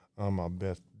 I've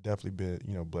definitely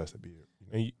been, blessed to be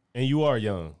here. And you are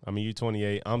young. I mean, you're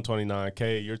 28. I'm 29.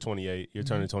 Kay, you're 28. You're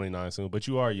turning 29 soon, but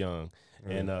you are young.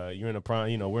 And you're in the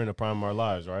prime, we're in the prime of our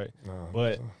lives, right?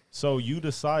 But so you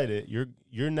decided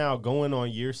you're now going on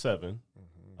year 7.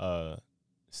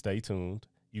 Stay tuned.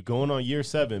 You're going on year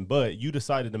 7, but you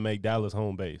decided to make Dallas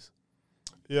home base.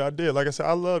 Yeah, I did. Like I said,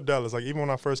 I love Dallas. Like even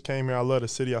when I first came here, I love the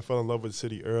city. I fell in love with the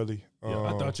city early.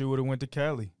 I thought you would have went to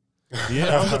Cali.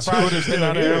 Yeah, I'm surprised you're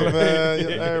not here,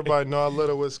 man. Everybody know I love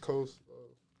the West Coast.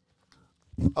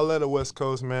 I love the West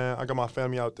Coast, man. I got my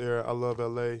family out there. I love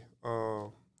LA.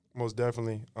 Most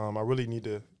definitely. I really need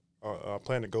to I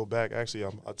plan to go back. Actually,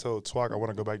 I told Twack I want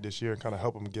to go back this year and kind of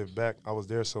help him give back. I was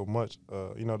there so much.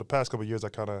 The past couple of years I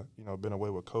kind of, been away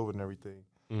with COVID and everything.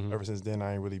 Mm-hmm. Ever since then,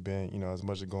 I ain't really been, as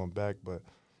much as going back. But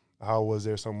I was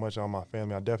there so much on my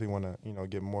family. I definitely want to,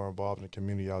 get more involved in the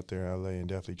community out there in LA and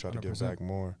definitely try to 100%. Give back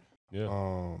more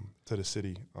to the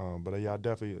city. But, I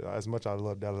definitely, as much as I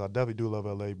love Dallas, I definitely do love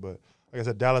LA. But like I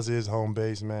said, Dallas is home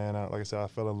base, man. Like I said, I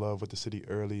fell in love with the city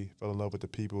early, fell in love with the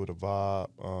people, the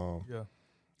vibe. Yeah.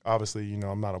 Obviously, you know,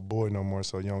 I'm not a boy no more,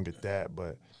 so you don't get that.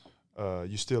 But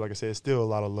you still, like I said, it's still a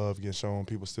lot of love getting shown.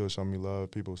 People still show me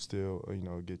love. People still, you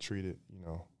know, get treated, you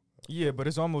know. Yeah, but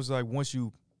it's almost like once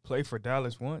you play for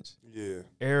Dallas once, Yeah.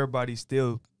 everybody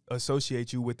still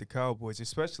associate you with the Cowboys,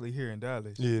 especially here in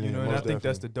Dallas. Yeah, you know, and I think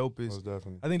that's the Most dopest.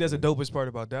 definitely. I think that's the dopest part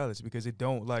about Dallas because it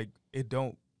don't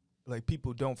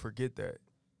people don't forget that.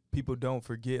 People don't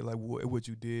forget like what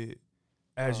you did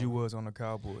as you was on the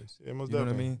Cowboys. Yeah, most you know definitely.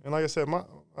 what I mean? And like I said, I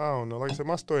don't know. Like I said,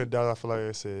 my story in Dallas, I feel like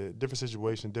I said, different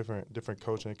situation, different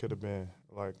coaching. It could have been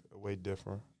like way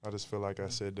different. I just feel like I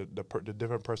said the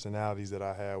different personalities that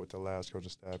I had with the last coaching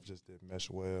staff just didn't mesh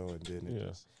well, and then it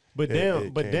just. But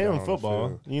it came down on the football,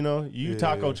 field. you know,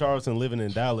 Taco Charlton living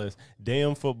in Dallas,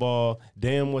 damn football,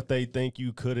 damn what they think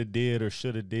you could have did or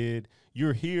should have did.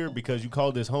 You're here because you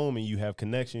call this home and you have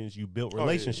connections, you built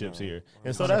relationships here.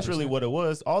 And so that's really what it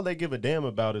was. All they give a damn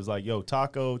about is like, yo,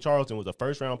 Taco Charlton was a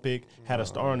first-round pick, had a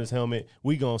star on his helmet.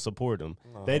 We going to support him.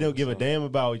 They don't give a damn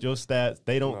about your stats.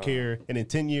 They don't care. And in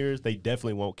 10 years, they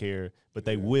definitely won't care. But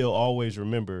they will always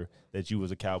remember that you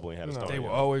was a Cowboy and had a star. They will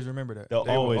always remember that. They'll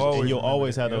always and you'll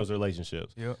always have those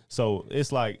relationships. Yep. So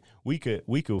it's like we could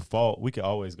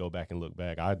always go back and look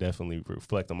back. I definitely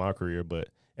reflect on my career, but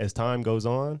as time goes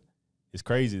on, it's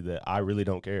crazy that I really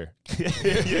don't care.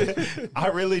 I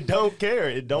really don't care.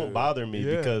 It don't bother me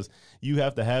because you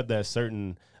have to have that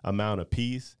certain amount of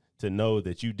peace to know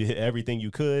that you did everything you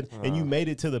could and you made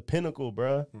it to the pinnacle,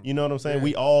 bruh. You know what I'm saying? Yeah.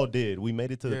 We all did. We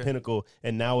made it to the pinnacle,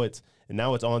 and now it's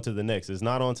on to the next. It's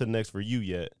not on to the next for you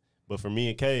yet, but for me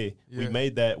and Kay, we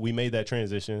made that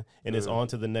transition, and it's on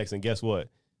to the next. And guess what?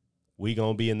 We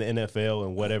gonna be in the NFL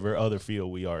and whatever other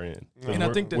field we are in. And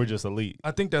I think we're just elite.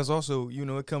 I think that's also, you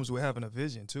know, it comes with having a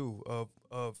vision too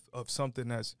of something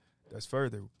that's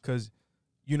further. Because,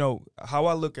 you know, how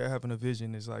I look at having a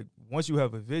vision is like once you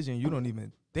have a vision, you don't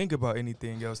even think about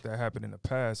anything else that happened in the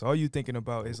past. All you thinking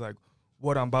about is like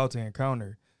what I'm about to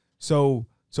encounter. So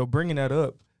bringing that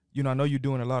up, you know, I know you're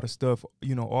doing a lot of stuff,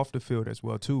 you know, off the field as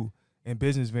well too. In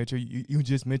business venture, you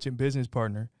just mentioned business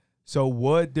partner. So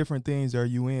what different things are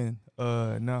you in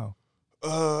now?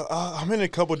 I'm in a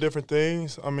couple different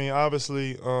things. I mean,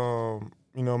 obviously,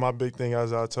 you know, my big thing,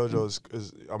 as I told you, is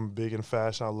I'm big in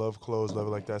fashion. I love clothes, love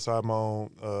it like that. So I have my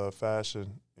own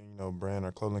fashion, you know, brand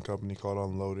or clothing company called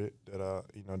Unloaded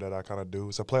that I kind of do.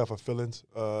 It's a play off of feelings.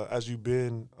 As you've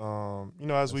been, you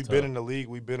know, as we've been in the league,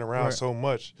 we've been around so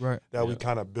much that we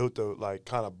kind of built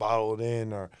kind of bottled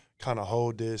in or kind of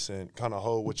hold this and kind of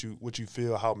hold what you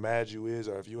feel, how mad you is,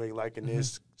 or if you ain't liking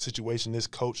this situation, this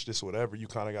coach, this whatever, you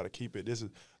kind of got to keep it. So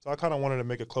I kind of wanted to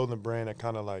make a clothing brand that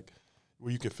kind of like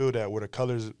where you could feel that, where the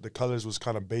colors was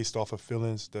kind of based off of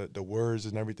feelings, the words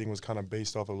and everything was kind of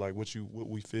based off of like what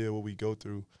we feel, what we go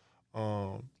through,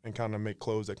 and kind of make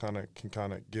clothes that can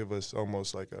kind of give us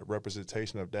almost like a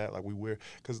representation of that, like we wear,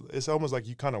 because it's almost like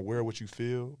you kind of wear what you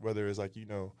feel, whether it's like, you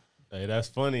know. Hey, that's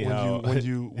funny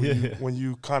when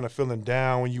you kind of feeling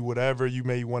down, when you whatever, you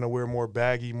may want to wear more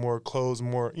baggy, more clothes,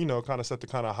 more, you know, kind of stuff to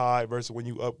kind of hide, versus when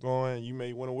you up going, you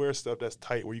may want to wear stuff that's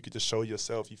tight where you could just show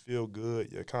yourself, you feel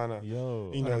good, you're kind of, you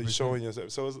know, you're showing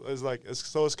yourself. So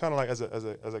it's kind of like as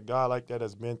a guy like that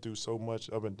that's been through so much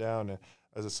up and down, and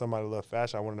as somebody that love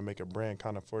fashion, I wanted to make a brand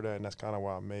kind of for that, and that's kind of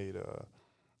why I made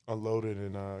Unloaded,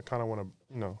 and kind of want to,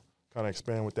 you know, kind of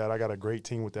expand with that. I got a great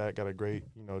team with that. Got a great,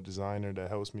 you know, designer that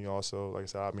helps me also. Like I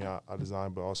said, I mean, I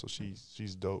design, but also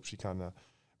she's dope. She kind of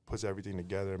puts everything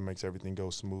together and makes everything go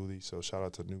smoothly. So shout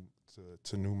out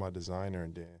to New, my designer,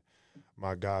 and then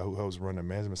my guy who helps run the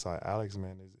management side, Alex,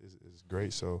 man, is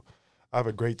great. So I have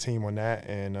a great team on that,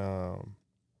 and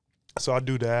so I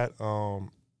do that.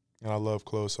 And I love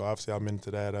clothes, so obviously I'm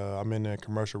into that. I'm in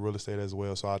commercial real estate as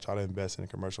well, so I try to invest in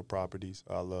commercial properties.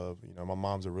 I love, you know, my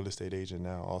mom's a real estate agent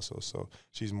now also, so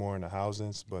she's more in the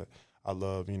housings, but I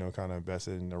love, you know, kind of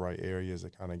investing in the right areas to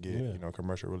kind of get, you know,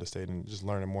 commercial real estate and just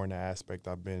learning more in that aspect.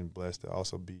 I've been blessed to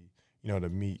also be, you know, to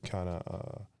meet kind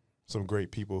of some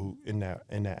great people who in that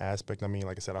aspect. I mean,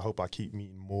 like I said, I hope I keep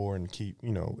meeting more and keep,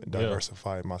 you know,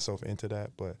 diversifying myself into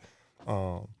that. But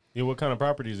what kind of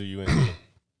properties are you into?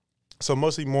 So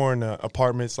mostly more in the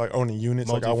apartments, like owning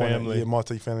units. Like I want to get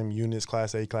multifamily units,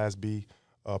 Class A, Class B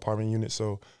apartment units.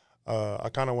 So I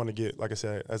kind of want to get, like I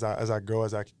said, as I grow,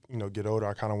 as I, you know, get older,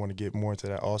 I kind of want to get more into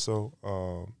that also.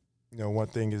 You know, one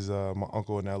thing is my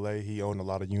uncle in L.A., he owned a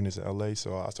lot of units in L.A.,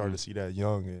 so I started to see that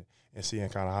young and seeing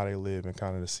kind of how they live and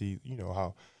kind of to see, you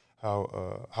know,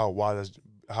 how wide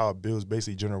how it builds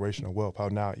basically generational wealth. How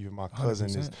now even my cousin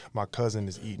 100%.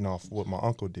 is eating off what my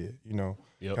uncle did.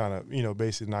 Kind of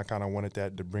basically, and I kind of wanted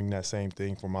that to bring that same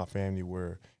thing for my family,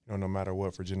 where no matter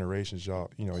what, for generations, y'all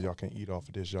can eat off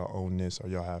of this, y'all own this, or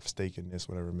y'all have stake in this,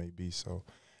 whatever it may be. So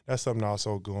that's something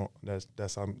also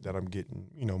that I'm getting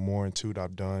more into. That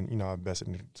I've done. I invested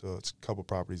into a couple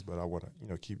properties, but I want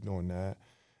to keep doing that.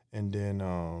 And then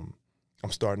I'm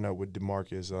starting up with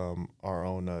DeMarcus, our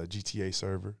own GTA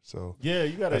server. So yeah,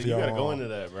 you gotta go into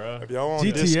that, bro. If y'all on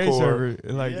GTA Discord, server,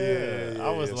 I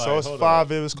was like, so it's hold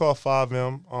 5M. It's called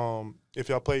 5M. If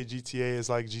y'all play GTA, it's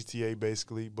like GTA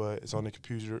basically, but it's on the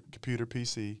computer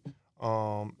PC.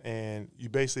 And you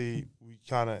basically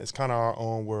it's kind of our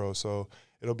own world. So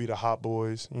it'll be the Hot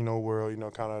Boys,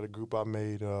 world. Kind of the group I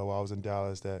made while I was in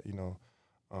Dallas. That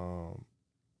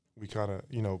we kind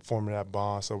of forming that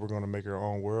bond. So we're going to make our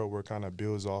own world where it kind of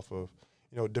builds off of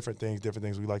different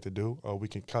things we like to do. We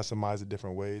can customize it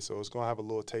different ways. So it's going to have a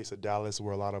little taste of Dallas,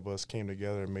 where a lot of us came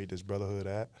together and made this brotherhood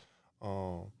at.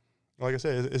 Like I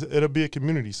said, it'll be a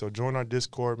community. So join our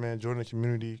Discord, man. Join the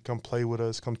community. Come play with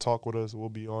us. Come talk with us. We'll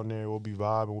be on there. We'll be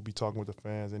vibing. We'll be talking with the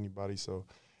fans, anybody. So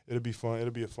it'll be fun. It'll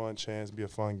be a fun chance. It'll be a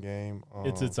fun game.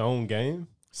 It's its own game.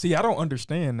 See, I don't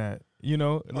understand that. You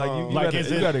got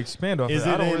to expand off it.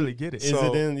 I don't really get it. Is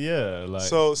it in? Yeah. Like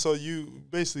so you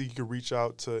basically you could reach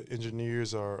out to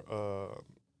engineers or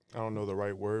I don't know the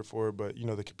right word for it, but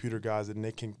the computer guys, and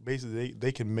they can basically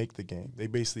they can make the game. They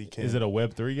basically can. Is it a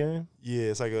Web3 game? Yeah,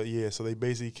 it's like so they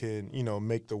basically can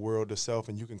make the world itself,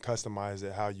 and you can customize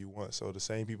it how you want. So the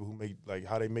same people who make like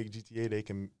how they make GTA, they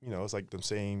can it's like them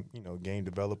same game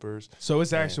developers. So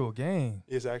it's actual game.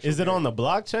 It's actual. Is it on the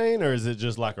blockchain, or is it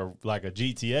just like a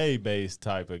GTA based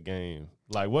type of game?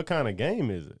 Like what kind of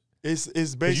game is it? It's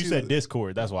basically. You said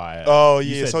Discord. That's why I asked. Oh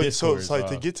yeah, so Discord, like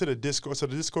to get to the Discord. So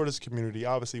the Discord is a community.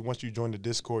 Obviously, once you join the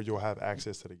Discord, you'll have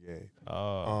access to the game.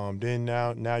 Then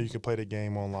now you can play the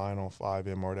game online on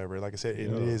 5M or whatever. Like I said, it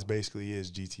is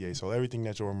GTA. So everything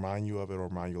that will remind you of it, or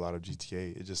remind you a lot of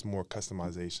GTA. It's just more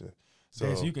customization.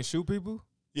 So you can shoot people.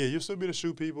 Yeah, you'll still be to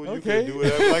shoot people. Okay. You can do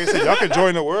whatever. Like I said, y'all can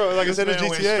join the world. Like I said, it's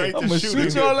GTA. I'm gonna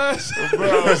shoot y'all ass,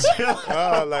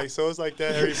 bro. So it's like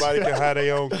that. Everybody can have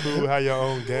their own crew, have your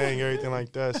own gang, everything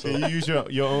like that. So you use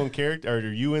your own character, or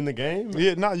are you in the game?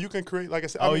 Yeah, no, you can create. Like I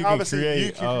said, you can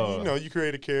create. You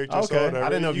create a character. Okay, so I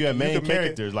didn't know if you had main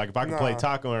characters. Like if I could play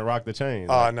Taco and rock the chain.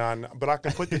 No, but I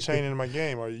can put the chain in my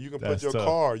game, or you can put your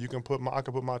car. You can I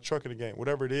can put my truck in the game.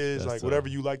 Whatever it is, like whatever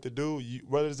you like to do.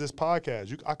 Whether it's this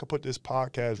podcast, I could put this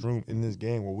podcast room in this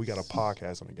game where we got a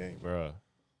podcast on the game, bro.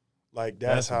 Like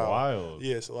that's how wild.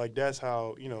 Yeah, so like that's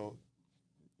how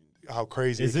how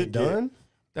crazy is it done?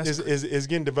 It's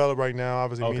getting developed right now.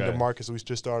 Obviously, me and DeMarcus, we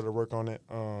just started to work on it.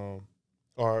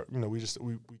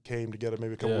 We came together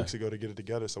maybe a couple weeks ago to get it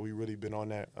together. So we really been on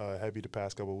that heavy the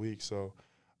past couple of weeks. So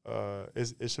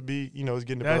it should be it's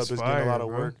getting developed. It's getting a lot of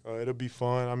work. It'll be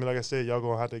fun. I mean, like I said, y'all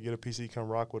gonna have to get a PC, come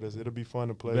rock with us. It'll be fun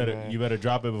to play. You better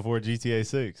drop it before GTA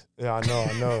 6. Yeah, I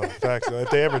know. Facts.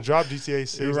 If they ever drop GTA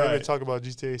 6, they've been talking about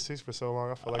GTA 6 for so long.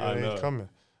 I feel like it ain't coming.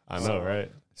 I know,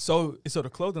 right? So the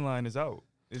clothing line is out.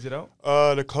 Is it out?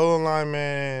 The clothing line,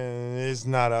 man, is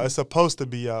not out. It's supposed to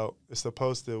be out. It's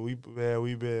supposed to. We've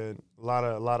been a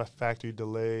lot of factory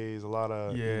delays, a lot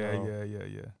of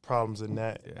problems in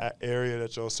that area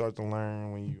that you'll start to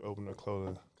learn when you open a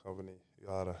clothing company.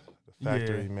 A lot of the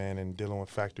factory, man, and dealing with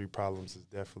factory problems is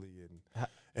definitely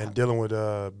and dealing with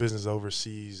business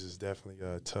overseas is definitely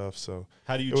tough. So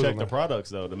how do you check the products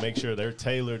though to make sure they're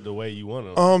tailored the way you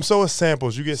want them? So it's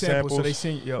samples. You get samples. So they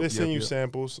send you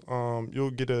samples.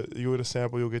 You'll get a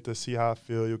sample. You'll get to see how I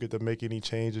feel. You'll get to make any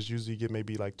changes. Usually you get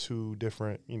maybe like 2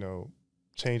 different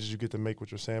changes you get to make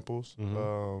with your samples.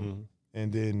 And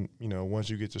then once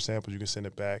you get your samples, you can send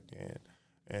it back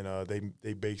and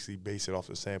they basically base it off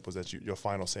the samples that your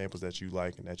final samples that you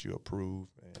like and that you approve,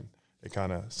 and they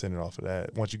kind of send it off of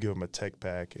that. Once you give them a tech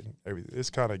pack and everything, it's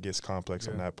kind of gets complex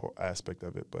on that aspect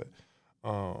of it. But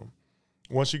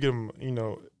once you give them,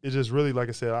 it's just really, like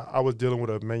I said, I was dealing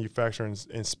with a manufacturer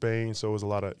in Spain, so it was a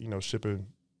lot of, shipping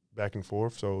back and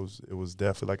forth. So it was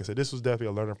definitely, like I said, this was definitely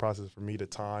a learning process for me, the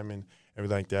time and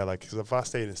everything like that. Like, because if I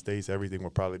stayed in the States, everything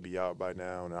would probably be out by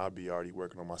now, and I'd be already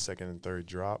working on my 2nd and 3rd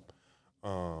drop.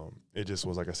 It just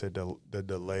was, like I said, the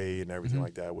delay and everything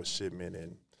like that with shipment,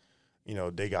 and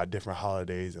they got different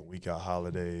holidays and we got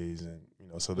holidays, and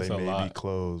so they may be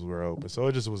closed, we're open. So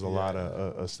it just was a lot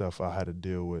of stuff I had to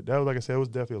deal with. That was, like I said, it was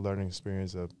definitely a learning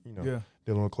experience of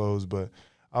dealing with clothes. But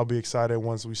I'll be excited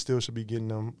once we still should be getting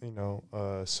them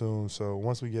soon. So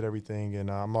once we get everything,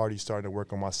 and I'm already starting to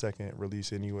work on my 2nd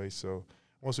release anyway. So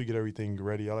once we get everything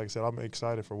ready, like I said, I'm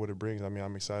excited for what it brings. I mean,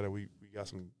 I'm excited we got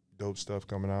some dope stuff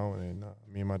coming out, and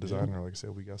me and my designer, like I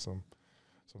said, we got some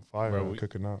fire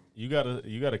cooking up. You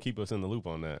gotta keep us in the loop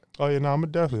on that. Oh yeah, no, I'm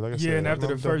definitely, like I said. Yeah, and after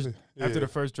the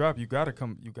first drop, you gotta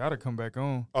come back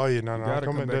on. Oh yeah, no, I'm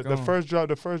coming. The first drop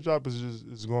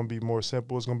is going to be more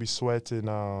simple. It's going to be sweats and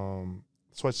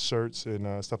sweatshirts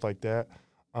and stuff like that.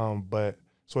 But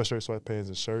sweatshirts, sweatpants,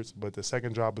 and shirts. But the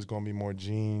second drop is going to be more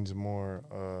jeans, more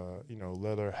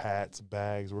leather, hats,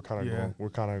 bags. We're kind of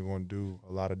going to do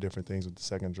a lot of different things with the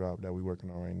second drop that we're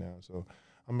working on right now. So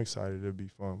I'm excited. It'll be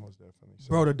fun, most definitely. So.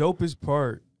 Bro, the dopest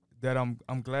part that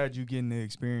I'm glad you getting to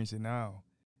experience it now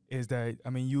is that, I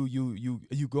mean,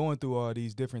 you going through all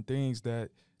these different things that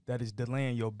is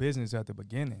delaying your business at the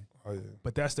beginning. Oh yeah.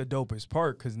 But that's the dopest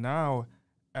part, because now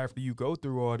after you go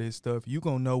through all this stuff, you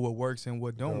gonna know what works and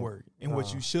what don't work, and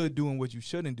what you should do and what you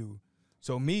shouldn't do.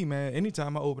 So me, man,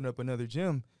 anytime I open up another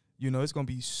gym, it's going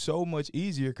to be so much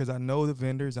easier because I know the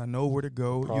vendors. I know where to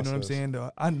go. Process. You know what I'm saying?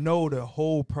 I know the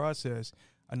whole process.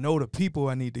 I know the people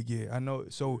I need to get. I know.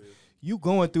 So you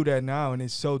going through that now, and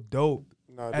it's so dope.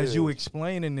 As you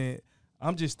explaining it,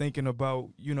 I'm just thinking about,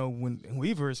 when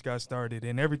we first got started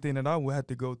and everything that I would have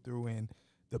to go through, and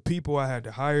the people I had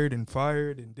to hire and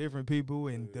fired and different people,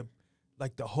 and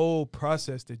the whole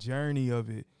process, the journey of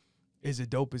it is the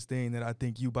dopest thing that I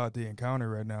think you about to encounter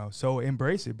right now. So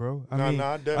embrace it, bro.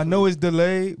 I know it's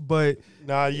delayed, but you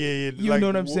know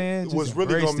what I'm saying? What's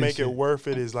really gonna make it worth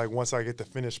it is like once I get the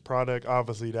finished product.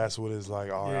 Obviously, that's what it's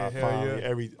like. All right,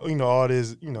 finally all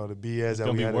this, the BS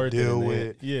that we had to deal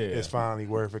with, it's finally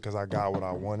worth it because I got what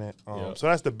I wanted. So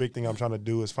that's the big thing I'm trying to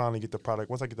do is finally get the product.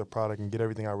 Once I get the product and get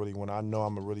everything I really want, I know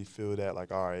I'm gonna really feel that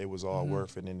like, all right, it was all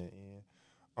worth it in the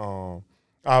end.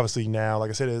 Obviously now, like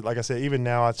I said, even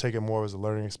now I take it more as a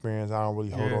learning experience. I don't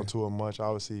really hold on to it much.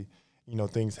 Obviously,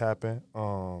 things happen.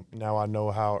 Now I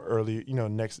know how early,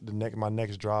 my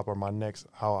next drop or my next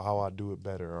how I do it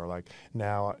better, or like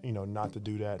now, not to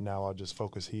do that. Now I'll just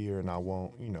focus here and I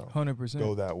won't, 100%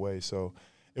 go that way. So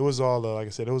it was all, like I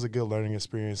said, it was a good learning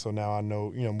experience. So now I know,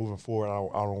 moving forward,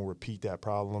 I don't repeat that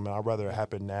problem, and I'd rather it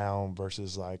happen now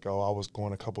versus like, I was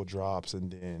going a couple drops and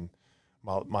then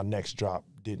my next drop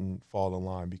didn't fall in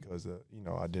line because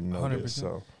I didn't know 100%. This.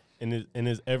 So and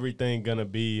is everything gonna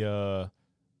be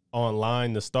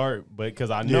online to start? But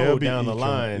because I know down the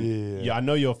line, I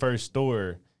know your first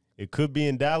store, it could be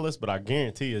in Dallas, but I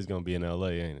guarantee it's gonna be in LA,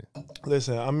 ain't it?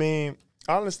 Listen, I mean,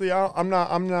 honestly, I'm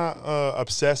not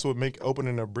obsessed with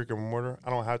opening a brick and mortar.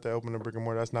 I don't have to open a brick and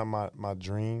mortar. That's not my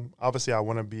dream. Obviously, I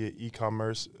want to be an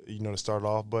e-commerce, to start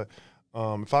off. But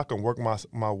if I can work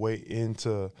my way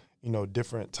into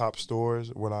different top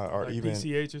stores when even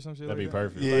PCH or some shit. That'd be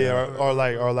perfect. Yeah,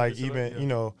 or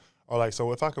even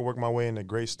so if I could work my way into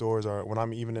great stores, or when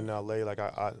I'm even in LA, like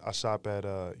I shop at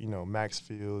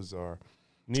Maxfield's or.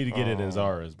 Need to get it in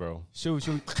Zara's, bro. Shoot.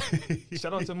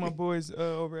 Shout out to my boys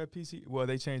over at PC. Well,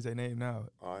 they changed their name now.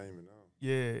 I didn't even know.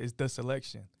 Yeah, it's The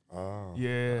Selection. Oh.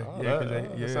 Yeah.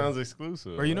 That sounds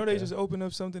exclusive. Or they just opened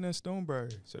up something in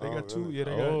Stonebriar. So they got two. Yeah,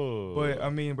 they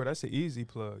got. But that's an easy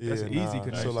plug. That's an easy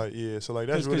connection. So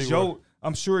that's really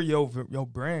I'm sure your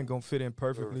brand gonna fit in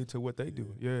perfectly to what they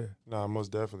do. Yeah. Nah,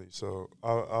 most definitely. So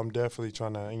I'm definitely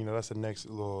trying to, that's the next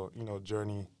little,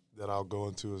 journey that I'll go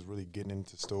into is really getting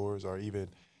into stores, or even,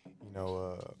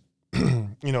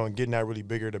 and getting that really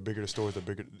bigger. The bigger the stores, the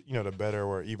bigger, the better.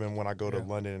 Or even when I go to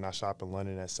London and I shop in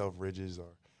London at Selfridges or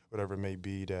whatever it may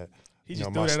be, that he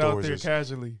just threw that out there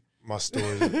casually. My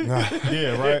stores,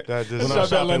 yeah, right. That just when I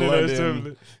shop in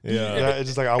London, it's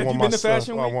just like I want my stuff.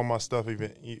 I want my stuff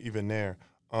even there.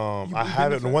 I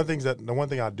haven't. The one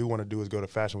thing I do want to do is go to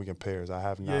Fashion Week in Paris. I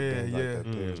have not been like that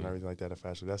Paris and everything like that at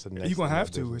Fashion. That's the next. You're gonna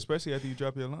have to, especially after you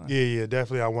drop your line. Yeah,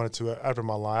 definitely. I wanted to after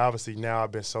my line. Obviously, now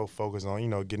I've been so focused on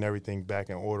getting everything back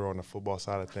in order on the football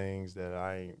side of things that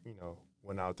I ain't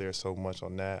went out there so much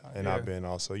on that, and I've been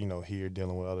also here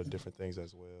dealing with other different things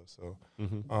as well. So,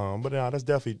 but that's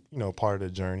definitely part of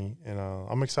the journey, and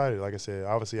I'm excited. Like I said,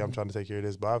 obviously I'm trying to take care of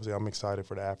this, but obviously I'm excited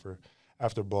for the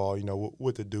after ball,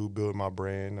 what to do, build my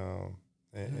brand,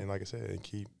 and like I said, and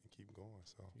keep going.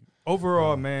 So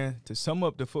overall, man, to sum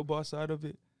up the football side of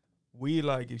it, we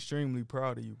extremely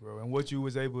proud of you, bro, and what you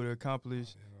was able to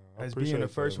accomplish as being a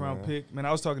first round pick. Man,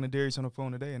 I was talking to Darius on the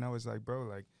phone today, and I was like,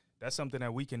 bro, that's something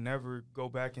that we can never go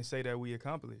back and say that we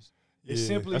accomplished. It's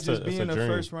simply just being a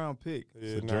first round pick.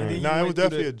 Yeah, it was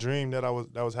definitely a dream that I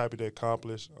was happy to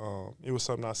accomplish. It was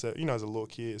something I said, as a little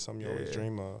kid, something you always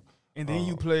dream of. And then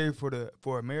you played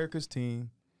for America's team.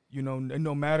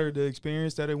 No matter the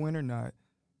experience that it went or not,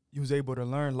 you was able to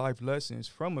learn life lessons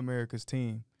from America's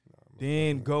team.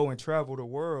 then go and travel the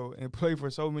world and play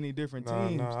for so many different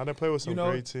teams. Nah, I done play with some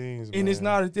great teams, and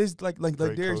man. it's like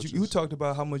Darius, you coaches. talked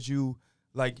about how much you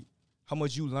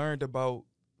learned about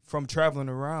from traveling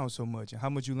around so much, and how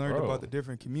much you learned Bro. about the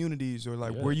different communities or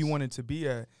like Yes. where you wanted to be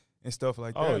at and stuff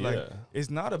like that. Oh, Like yeah. it's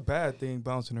not a bad thing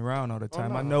bouncing around all the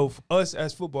time. no. I know us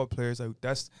as football players, like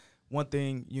that's one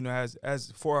thing,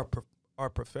 as for our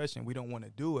profession, we don't want to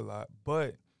do a lot,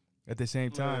 but at the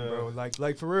same time, bro,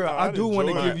 like for real, Nah, I I do want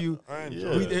to enjoy give it. you. I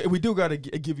enjoy it. We do gotta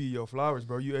give you your flowers,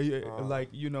 bro. You like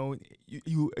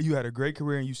you had a great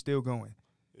career and you still going.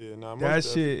 Yeah, nah, That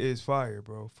most shit is fire,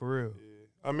 bro. For real. Yeah.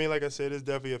 I mean, like I said, it's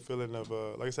definitely a feeling of,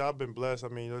 like I said, I've been blessed. I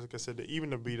mean, like I said,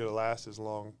 even to be to last as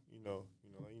long, you know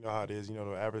how it is. You know,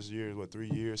 the average year is 3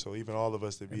 years. So even all of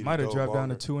us to be It might have to go dropped down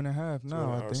to longer, 2.5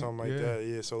 now, I think. or something like that.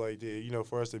 Yeah. So like,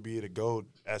 for us to be able to go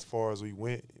as far as we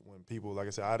went, when people, like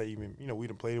I said, I didn't even, we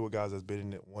done played with guys that's been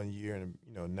in it 1 year and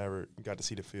never got to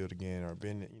see the field again, or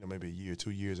been maybe a year,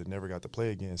 2 years and never got to play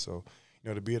again. So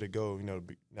to be able to go, to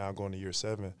be now going to year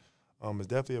 7, is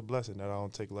definitely a blessing that I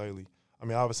don't take lightly. I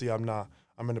mean, obviously,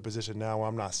 I'm in a position now where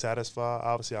I'm not satisfied.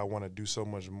 Obviously, I want to do so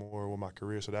much more with my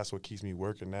career, so that's what keeps me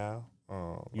working now.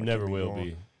 You never will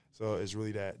be. So it's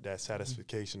really that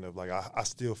satisfaction of, like, I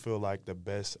still feel like the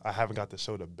best. I haven't got to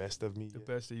show the best of me The yet.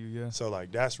 best of you, yeah. So,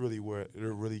 like, that's really where it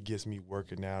really gets me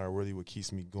working now, or really what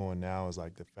keeps me going now is,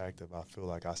 like, the fact that I feel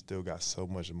like I still got so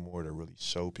much more to really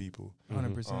show people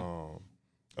 100%.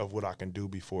 of what I can do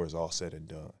before it's all said and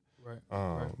done.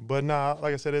 Right. But nah,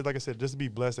 like I said, just to be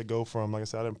blessed to go from, like I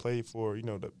said, I didn't play for,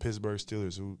 the Pittsburgh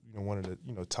Steelers, who, one of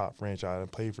the, top franchise. I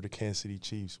didn't play for the Kansas City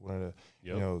Chiefs, one of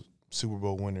the, Super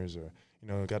Bowl winners, or,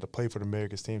 got to play for the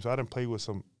America's team. So I didn't play for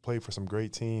some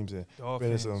great teams, and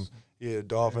been in some,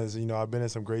 Dolphins. I've been in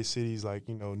some great cities like,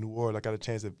 New Orleans. I got a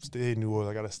chance to stay in New Orleans.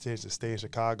 I got a chance to stay in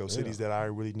Chicago, cities that I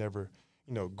really never,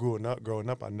 growing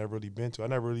up, I never really been to. I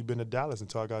never really been to Dallas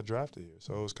until I got drafted here.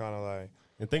 So it was kind of like.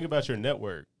 And think about your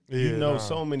network. Yeah,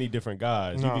 So many different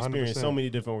guys. You've experienced 100%. so many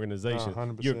different organizations.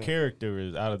 100%. Your character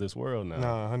is out of this world now.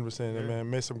 100%. Yeah. Man,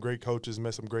 met some great coaches,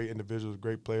 met some great individuals,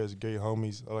 great players, great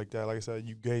homies like that. Like I said,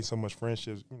 you gain so much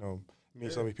friendships.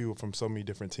 Meet so many people from so many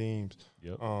different teams.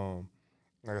 Yep.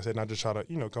 Like I said, not just try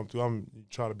to come through. I'm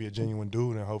trying to be a genuine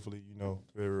dude, and hopefully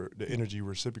the energy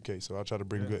reciprocates. So I try to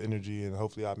bring good energy, and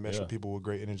hopefully I mesh with people with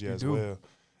great energy as well.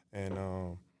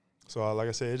 And so, like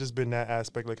I said, it's just been that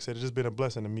aspect. Like I said, it's just been a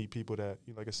blessing to meet people that,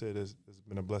 like I said, it's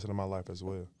been a blessing in my life as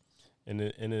well. And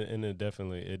it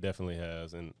definitely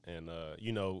has. And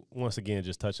once again,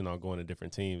 just touching on going to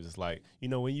different teams, it's like,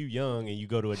 when you young and you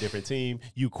go to a different team,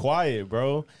 you quiet,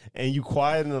 bro. And you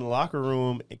quiet in the locker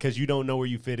room because you don't know where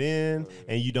you fit in,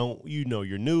 and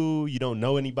you're new, you don't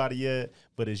know anybody yet.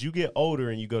 But as you get older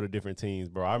and you go to different teams,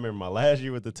 bro, I remember my last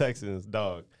year with the Texans,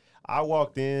 dog. I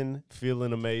walked in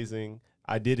feeling amazing.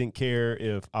 I didn't care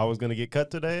if I was going to get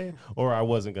cut today or I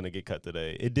wasn't going to get cut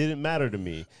today. It didn't matter to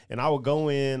me. And I would go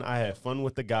in. I had fun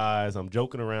with the guys. I'm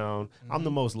joking around. I'm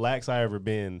the most lax I ever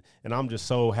been. And I'm just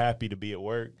so happy to be at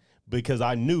work because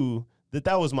I knew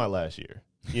that was my last year.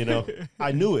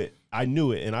 I knew it.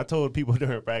 And I told people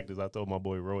during practice, I told my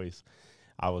boy Royce,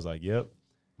 I was like, yep,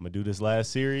 I'm going to do this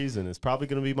last series, and it's probably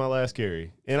going to be my last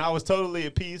carry. And I was totally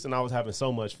at peace, and I was having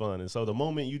so much fun. And so the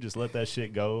moment you just let that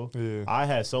shit go, I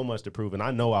had so much to prove, and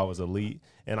I know I was elite,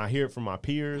 and I hear it from my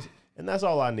peers, and that's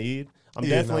all I need. I'm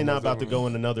definitely not about to go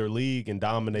in another league and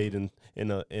dominate in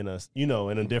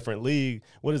a different league.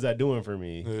 What is that doing for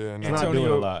me? Yeah, it's not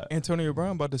doing a lot. Antonio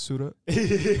Brown about to suit up. Yeah.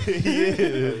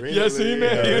 Yes, he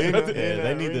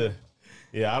they need to.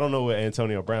 Yeah, I don't know what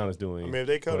Antonio Brown is doing. I mean, if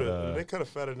they cut a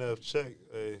fat enough check,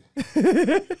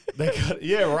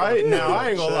 yeah, right? Now,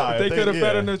 I ain't gonna lie. If they could have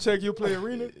fat enough check, you play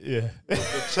arena? Yeah.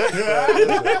 check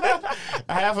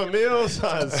 $500,000,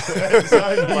 son.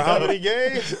 For how many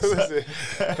games?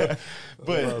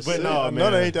 but no, man.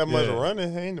 No, there ain't that much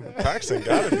running. Ain't Paxton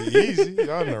got to be easy.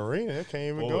 Y'all in the arena, it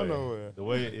can't even go nowhere. The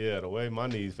way my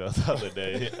knees felt the other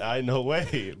day, I ain't no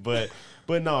way. But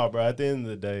no, bro. At the end of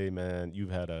the day, man,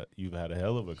 you've had a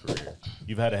hell of a career.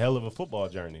 You've had a hell of a football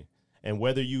journey, and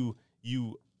whether you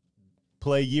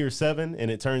play year 7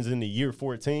 and it turns into year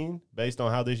 14 based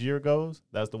on how this year goes,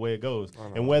 that's the way it goes.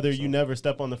 And whether you never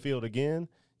step on the field again,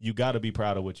 you got to be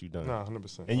proud of what you've done.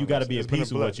 100%. And you got to be at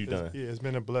peace with what you've done. It's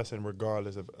been a blessing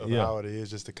regardless of how it is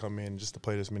just to come in, just to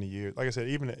play this many years. Like I said,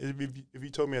 even if you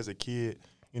told me as a kid,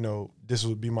 this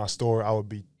would be my story, I would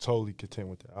be totally content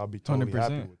with that. I'll be totally 100%.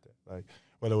 happy with that. Like,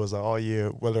 whether it was like all year,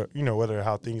 whether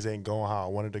how things ain't going how I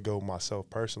wanted to go myself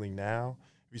personally now.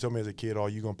 If you told me as a kid,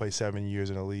 you going to play 7 years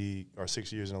in the league or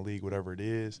 6 years in the league, whatever it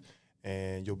is,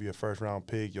 and you'll be a first-round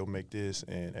pick, you'll make this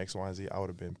and X, Y, and Z, I would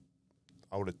have been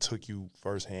I would have took you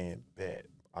firsthand. Bet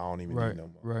I don't even Right, need no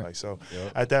more. right. Like so,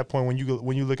 Yep. at that point when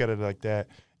you look at it like that,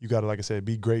 you got to, like I said,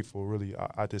 be grateful. Really,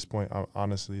 at this point,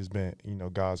 honestly, it's been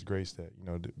God's grace that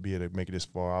to be able to make it this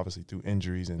far. Obviously, through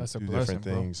injuries and That's a through blessing,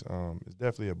 different things, it's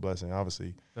definitely a blessing.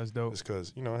 Obviously, That's dope. just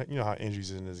because you know how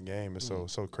injuries in this game is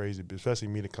so crazy. But especially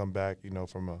me to come back,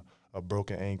 from a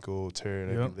broken ankle,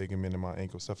 tearing every ligament in my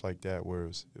ankle, stuff like that, where it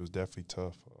was definitely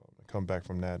tough. To come back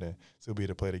from that and still be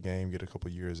able to play the game, get a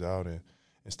couple years out, and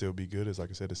still be good is,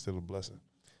 like I said, it's still a blessing.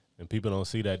 And people don't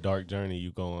see that dark journey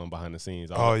you go on behind the scenes.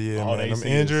 All man. Them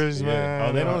injuries, man.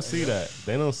 Oh, they don't see that.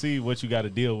 They don't see what you got to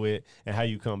deal with and how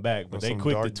you come back. But they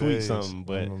quick to tweet something.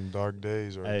 But them dark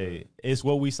days, right? Hey, it's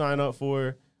what we sign up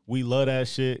for. We love that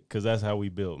shit because that's how we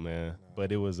built, man.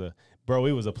 But it was a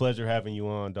pleasure having you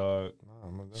on, dog.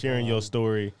 Sharing your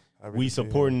story. We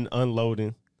supporting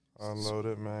Unloading.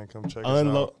 Unloaded, man. Come check us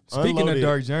out. Speaking of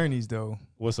dark journeys, though.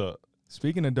 What's up?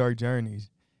 Speaking of dark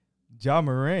journeys, Ja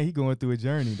Morant, he going through a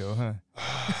journey though,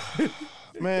 huh?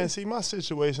 Man, see my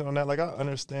situation on that. Like I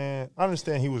understand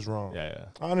he was wrong. Yeah.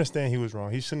 I understand he was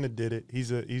wrong. He shouldn't have did it.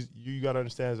 You got to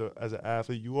understand as an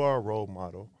athlete, you are a role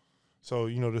model. So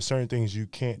there's certain things you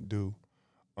can't do.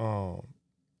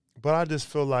 But I just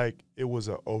feel like it was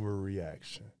an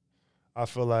overreaction. I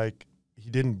feel like he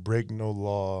didn't break no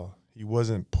law. He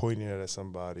wasn't pointing it at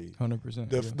somebody.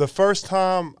 100%. The first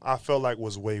time I felt like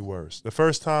was way worse. The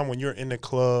first time when you're in the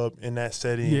club in that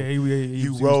setting,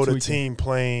 you rode a team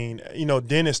plane.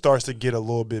 Then it starts to get a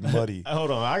little bit muddy.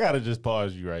 Hold on, I gotta just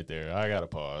pause you right there. I gotta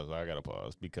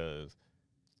pause because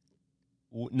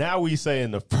now we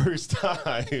saying the first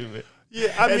time.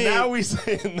 Yeah, I mean, now we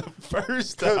saying the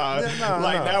first time,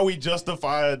 now we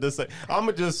justify the same.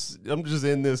 I'm just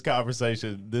in this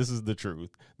conversation. This is the truth.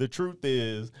 The truth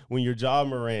is, when you're Ja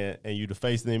Morant and you to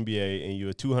face the NBA and you're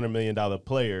a $200 million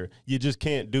player, you just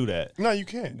can't do that. No, you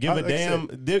can't. Give a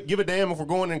damn if we're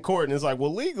going in court and it's like,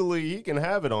 well, legally he can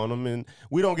have it on him, and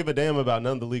we don't give a damn about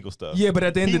none of the legal stuff. Yeah, but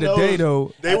at the end of the day,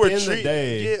 though,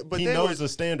 he knows a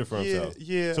standard for himself.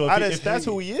 Yeah. So if that's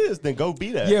who he is, then go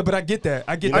be that. Yeah, but I get that.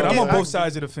 I'm on both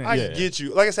sides of the fence. I get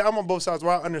you. Like I said, I'm on both sides.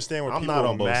 Where I understand where people are mad. I'm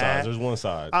not on both sides. There's one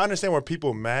side. I understand where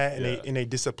people are mad and they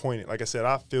disappointed. Like I said,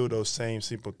 I feel those same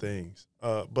simple things.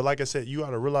 But like I said, you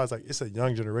got to realize, like, it's a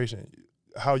young generation.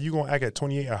 How you going to act at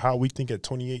 28 or how we think at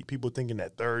 28, people thinking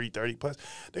at 30 plus,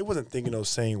 they wasn't thinking those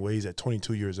same ways at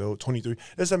 22 years old, 23.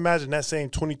 Let's imagine that same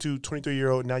 22,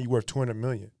 23-year-old, now you worth $200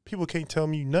 million. People can't tell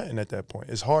me nothing at that point.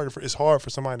 It's hard for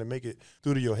somebody to make it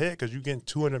through to your head because you're getting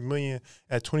 $200 million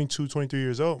at 22, 23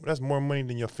 years old. That's more money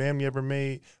than your family ever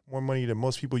made, more money than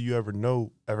most people you ever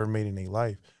know ever made in their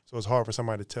life. So it's hard for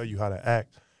somebody to tell you how to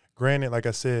act. Granted, like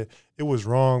I said, it was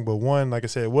wrong, but one, like I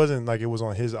said, it wasn't like it was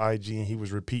on his IG and he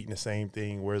was repeating the same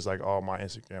thing where it's like, oh, my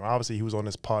Instagram. Obviously, he was on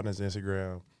his partner's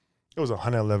Instagram. It was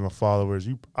 111 followers.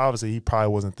 Obviously, he probably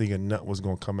wasn't thinking nothing was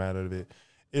going to come out of it.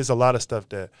 It's a lot of stuff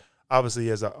that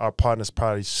obviously as our partners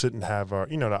probably shouldn't have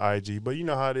the IG. But you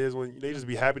know how it is when they just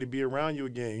be happy to be around you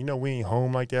again. We ain't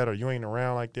home like that or you ain't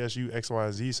around like that. So you X,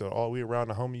 Y, Z. So all we around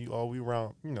the homie, all we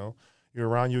around, you're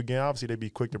around you again. Obviously, they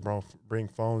be quick to bring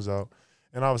phones out.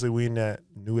 And obviously, we in that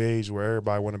new age where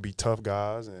everybody want to be tough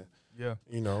guys, and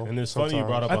And it's funny you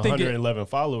brought up 111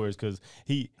 followers because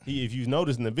he, if you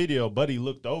notice in the video, Buddy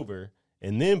looked over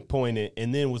and then pointed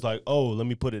and then was like, "Oh, let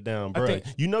me put it down, bro."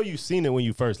 You've seen it when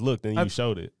you first looked and you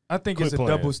showed it. I think it's a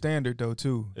double standard though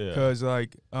too, because I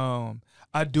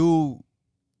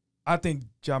think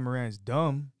Ja Morant's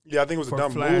dumb. Yeah, I think it was a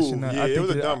dumb move. Yeah, it was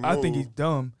a dumb move. I think he's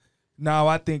dumb. Now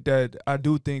I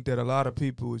do think that a lot of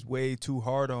people is way too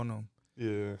hard on him.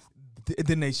 Yeah.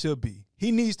 Than they should be.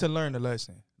 He needs to learn a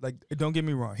lesson. Like, don't get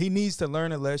me wrong. He needs to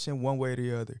learn a lesson one way or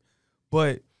the other.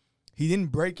 But he didn't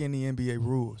break any NBA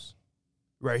rules,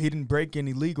 right? He didn't break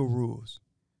any legal rules,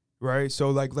 right?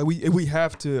 So, like we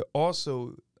have to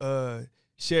also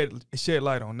shed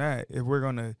light on that if we're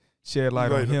going to shed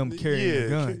light on him carrying a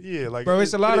gun. Yeah, like, bro,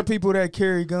 it's a lot of people that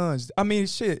carry guns. I mean,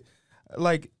 shit,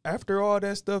 like, after all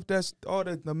that stuff, that's all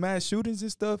the mass shootings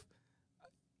and stuff,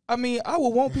 I mean, I would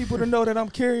want people to know that I'm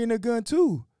carrying a gun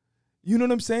too. You know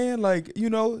what I'm saying? Like,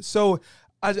 so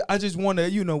I just want to,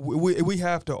 we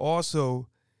have to also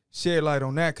shed light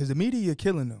on that because the media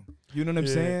killing them. You know what I'm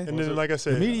saying? And then, like I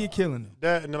said, the media killing them.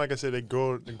 That, and then, like I said, they're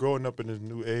growing up in this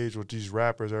new age with these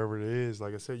rappers, whatever it is.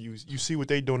 Like I said, you see what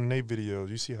they doing in their videos.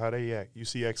 You see how they act. You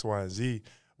see X, Y, and Z.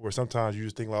 Where sometimes you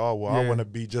just think like, oh well, I want to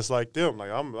be just like them.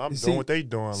 Like I'm doing what they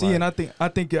doing. See, and I think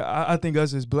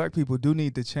us as black people do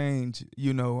need to change.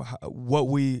 What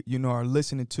we are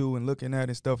listening to and looking at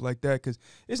and stuff like that. Because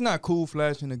it's not cool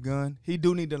flashing a gun. He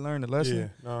do need to learn a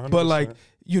lesson. Yeah, no, but like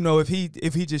if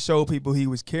he just showed people he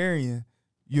was carrying,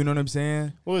 You know what I'm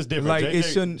saying? Well, it's different. Like, JJ, it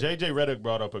shouldn't. JJ Redick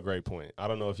brought up a great point. I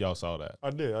don't know if y'all saw that. I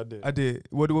did. I did.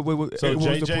 What So was the JJ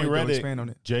point, though? Redick, Expand on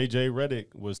it. JJ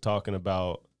Redick was talking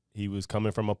about he was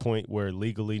coming from a point where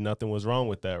legally nothing was wrong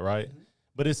with that, right? Mm-hmm.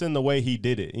 But it's in the way he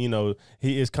did it. You know,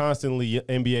 he is constantly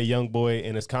NBA young boy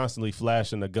and is constantly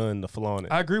flashing the gun to flaunt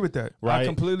it. I agree with that. Right? I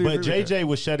completely agree But with that. JJ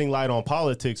was shedding light on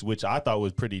politics, which I thought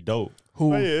was pretty dope.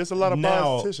 Oh, yeah, it's a lot of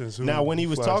politicians. Now, when he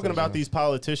was flash talking their about guns. these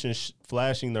politicians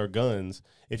flashing their guns,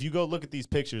 if you go look at these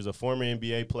pictures of former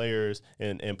NBA players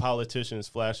and politicians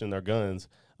flashing their guns,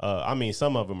 I mean,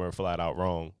 some of them are flat out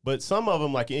wrong. But some of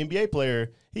them, like an NBA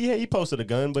player, he posted a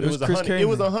gun, but it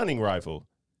was a hunting rifle.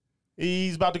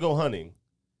 He's about to go hunting.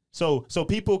 So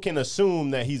people can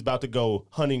assume that he's about to go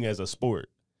hunting as a sport.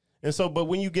 And so, but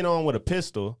when you get on with a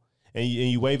pistol and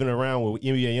you waving around with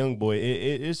NBA YoungBoy,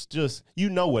 it's just, you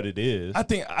know what it is. I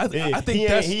think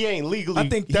he ain't legally. I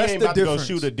think he that's ain't the about to go difference.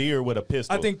 shoot a deer with a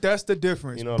pistol. I think that's the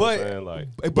difference. You know what I'm saying? Like,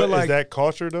 But like, is that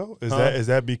culture though? Is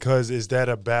that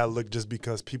a bad look just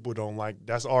because people don't like?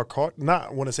 That's our culture.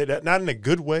 Not want to say that. Not in a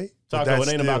good way. Taco, it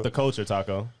ain't about the culture.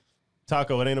 Taco,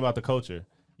 it ain't about the culture.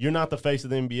 You're not the face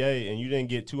of the NBA, and you didn't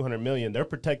get $200 million. They're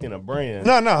protecting a brand.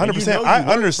 No, 100%. I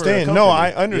understand. No,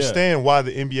 I understand why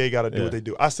the NBA got to do what they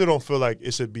do. I still don't feel like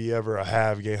it should be ever a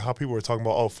half game. How people were talking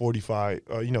about 45,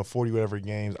 40 whatever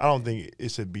games. I don't think it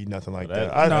should be nothing like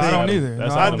that. I don't either.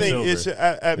 I think it should.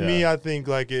 Me, I think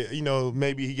like it.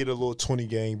 Maybe he get a little 20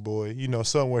 game boy.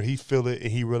 Somewhere he feel it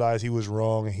and he realized he was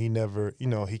wrong and he never.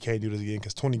 He can't do this again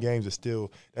because 20 games is still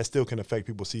can affect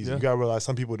people's season. Yeah. You gotta realize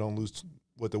some people don't lose.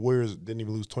 What the Warriors didn't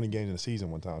even lose 20 games in a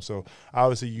season one time. So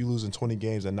obviously you losing 20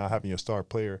 games and not having your star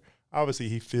player. Obviously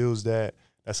he feels that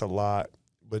that's a lot,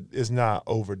 but it's not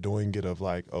overdoing it of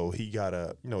like, oh, he got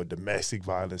a domestic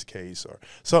violence case or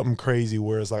something crazy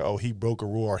where it's like, oh, he broke a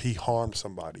rule or he harmed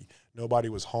somebody. Nobody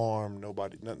was harmed.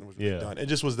 Nothing was really done. It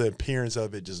just was the appearance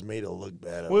of it just made it look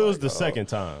bad. Well, it was the second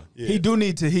time. Yeah. He do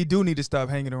need to stop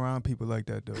hanging around people like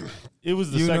that though. It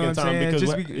was the second time because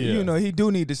he do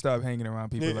need to stop hanging around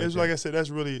people like that. It's like I said, that's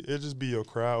really it. Just be your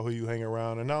crowd who you hang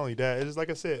around, and not only that, it's just like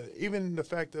I said, even the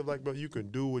fact of like, bro, you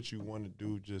can do what you want to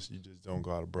do, you just don't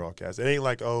go out and broadcast. It ain't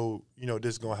like, oh,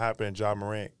 this is gonna happen. And Ja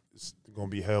Morant is gonna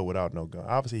be held without no gun.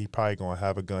 Obviously, he probably gonna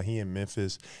have a gun. He in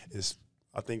Memphis is.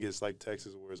 I think it's like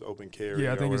Texas where it's open carry.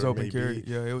 Yeah, I think it's open carry.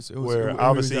 Yeah, it was where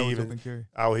obviously even open carry.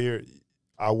 Out here,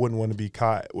 I wouldn't want to be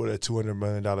caught with a $200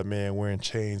 million man wearing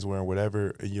chains, wearing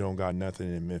whatever, and you don't got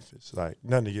nothing in Memphis, like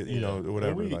nothing to get,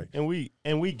 whatever. And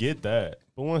we get that,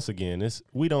 but once again, this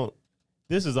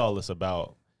is all it's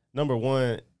about. Number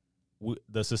one,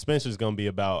 the suspension is going to be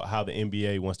about how the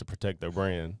NBA wants to protect their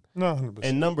brand. No, 100%.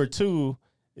 And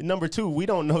number two, we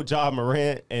don't know Ja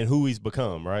Morant and who he's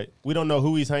become, right? We don't know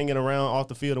who he's hanging around off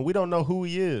the field, and we don't know who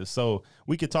he is. So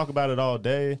we could talk about it all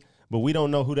day, but we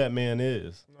don't know who that man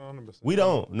is. No, 100%. We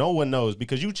don't. No one knows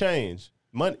because you change.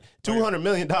 Money, $200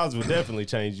 million will definitely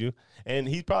change you, and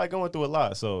he's probably going through a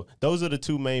lot. So those are the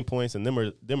two main points, and them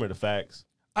are the facts.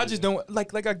 I just don't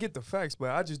like I get the facts, but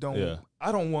I just don't. Yeah.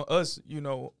 I don't want us,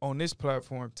 on this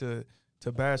platform to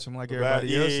bash him like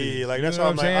everybody else is. Yeah, like that's what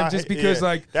I'm saying. Just because,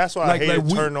 that's why I hate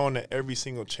to turn on to every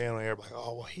single channel. And everybody like,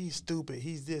 oh, well, he's stupid.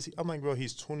 He's this. I'm like, bro,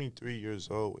 he's 23 years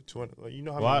old with 20. Like, you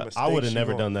know how many mistakes I would have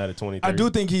never done that at 23. I do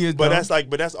think he is, but dumb.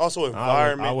 that's also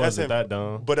environment. I wasn't that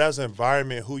dumb. But that's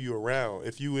environment who you around.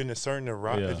 If you in a certain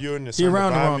environment, if you're in a certain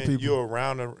environment, you're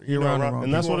around.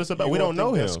 And that's what it's about. We don't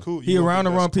know him. Cool. He around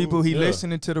the wrong people. He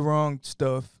listening to the wrong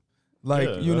stuff.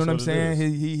 Like, you know what I'm saying?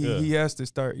 He has to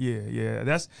start. Yeah.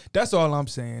 That's all I'm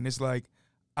saying. It's like,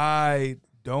 I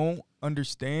don't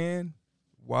understand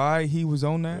why he was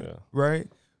on that, right?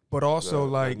 But also,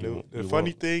 the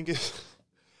funny thing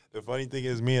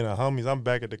is, me and the homies, I'm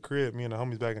back at the crib. Me and the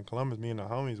homies back in Columbus. Me and the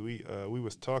homies, we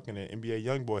was talking. And NBA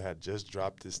YoungBoy had just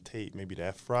dropped this tape, maybe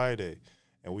that Friday.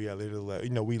 And we had literally,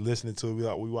 we listening to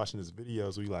it. We watching this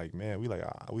videos. We like, man, we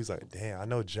was like, damn, I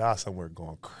know Ja somewhere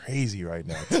going crazy right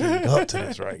now, teed up to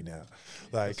this right now,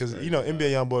 like, because NBA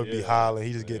YoungBoy be hollering,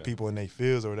 he just get people in their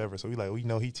fields or whatever. So we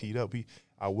know he teed up.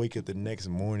 I wake up the next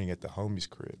morning at the homie's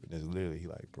crib, and it's literally he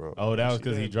like, bro. Oh, that was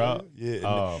because he dropped.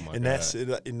 Yeah. And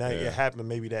God. It happened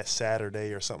maybe that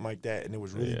Saturday or something like that, and it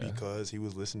was really because he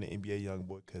was listening to NBA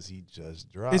YoungBoy because he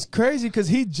just dropped. It's crazy because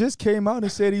he just came out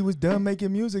and said he was done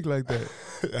making music like that,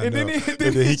 and then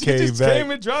he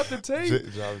came and dropped the tape.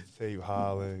 Dropped the tape,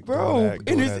 hollering, bro.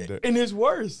 In his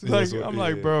worst, like I'm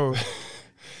like, bro.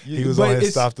 He was on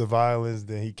his Stop the Violence,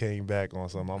 then he came back on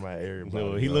something. I'm at everybody.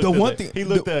 No, he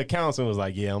looked at accounts and was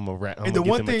like, yeah, I'm a rap. And the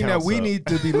one thing that we need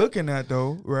to be looking at,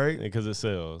 though, right? Because it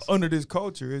sells. Under this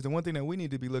culture, is the one thing that we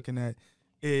need to be looking at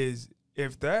is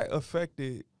if that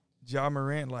affected Ja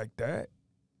Morant like that,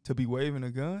 to be waving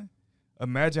a gun.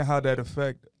 Imagine how that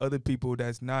affect other people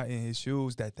that's not in his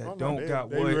shoes that they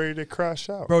ready to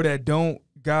crash out, bro. That don't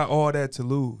got all that to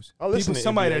lose. I listen to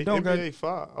somebody NBA, that don't NBA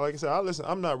 5. Like I said, I listen.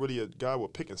 I'm not really a guy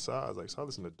with picking sides. Like, so I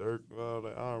listen to Dirk.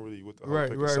 Like, I don't really with the whole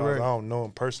picking sides. I don't know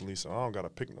him personally, so I don't gotta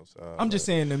pick no sides. I'm just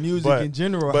saying the music in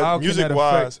general. But how music can that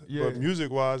wise, affect? Yeah. but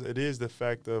music wise, it is the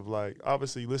fact of like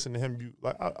obviously listen to him. You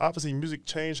like obviously music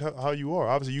changed how you are.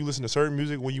 Obviously, you listen to certain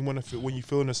music when you want to feel when you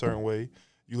feel in a certain way.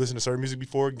 You listen to certain music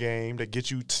before a game that gets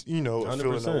you, feeling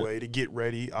that way to get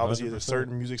ready. Obviously, there's a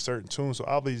certain music, certain tune. So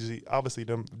obviously,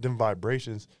 them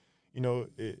vibrations,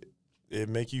 it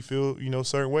make you feel,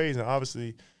 certain ways. And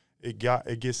obviously, it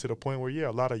gets to the point where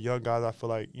a lot of young guys I feel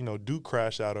like do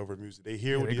crash out over music. They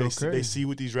hear they see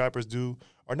what these rappers do,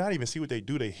 or not even see what they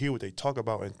do. They hear what they talk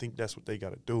about and think that's what they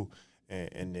got to do,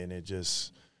 and then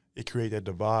it create that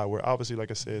divide where obviously,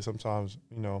 like I said, sometimes,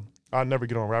 I never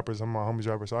get on rappers. I'm my homies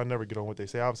rappers, so I never get on what they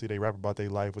say. Obviously, they rap about their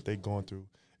life, what they going through.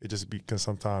 It just can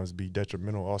sometimes be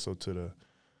detrimental also to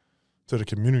the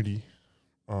community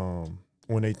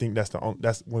when they think that's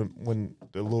when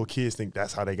the little kids think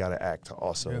that's how they got to act to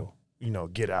also,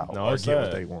 get out or get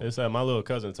what they want. It's sad. My little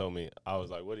cousin told me, I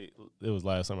was like, it was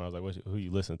last summer. I was like, who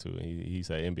you listen to? And he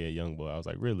said NBA Youngboy. I was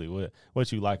like, really?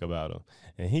 What you like about him?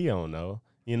 And he don't know.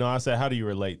 I said, how do you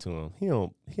relate to him? He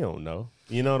don't know.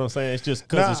 You know what I'm saying? It's just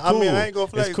because it's cool. I mean, I ain't gonna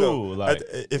flex, it's cool. Like,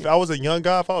 if I was a young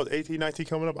guy, if I was 18, 19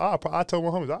 coming up, I told my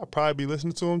homies I'd probably be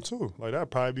listening to him too. Like,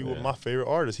 that'd probably be one of my favorite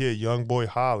artists. He a young boy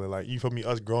hollering. Like, you feel me?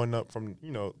 Us growing up from,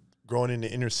 growing in the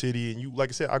inner city. And you, like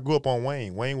I said, I grew up on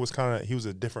Wayne. Wayne was he was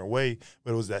a different way,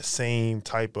 but it was that same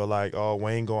type of like, oh,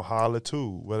 Wayne gonna holler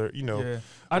too. Whether, Yeah.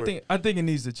 I think it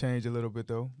needs to change a little bit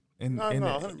though. And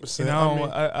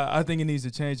 100%. I think it needs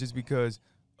to change just because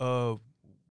of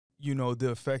the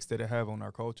effects that it have on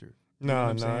our culture.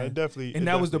 It definitely. And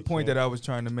that was the point that I was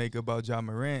trying to make about Ja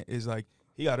Morant is like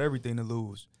he got everything to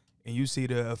lose, and you see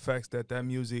the effects that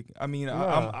music. I mean,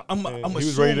 I'm he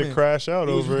was ready to crash out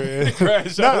over it.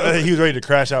 He was ready to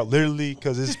crash out literally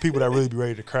because it's people that really be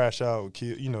ready to crash out,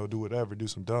 do whatever, do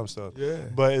some dumb stuff. Yeah.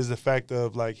 But it's the fact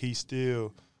of like he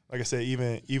still. Like I said,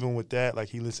 even with that, like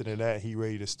he listened to that, he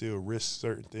ready to still risk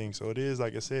certain things. So it is,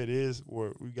 like I said, it is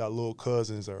where we got little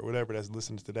cousins or whatever that's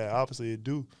listening to that. Obviously, it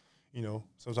do,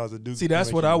 sometimes it do. See,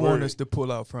 that's what I want us to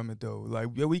pull out from it, though. Like,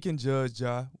 we can judge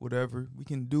Ja, whatever. We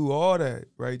can do all that,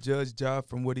 right? Judge Ja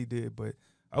from what he did. But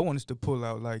I want us to pull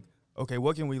out, like, okay,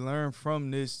 what can we learn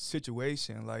from this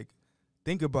situation? Like,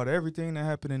 think about everything that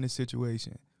happened in this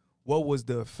situation. What was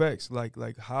the effects? Like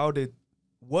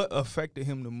what affected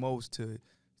him the most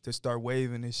to start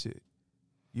waving this shit?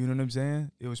 You know what I'm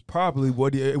saying? It was probably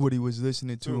what he was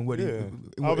listening to and what he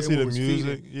obviously the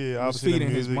music, obviously feeding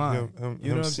his mind. Him you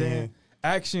know what I'm seeing. saying?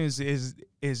 Actions is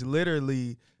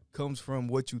literally comes from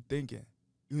what you thinking.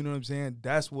 You know what I'm saying?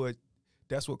 That's what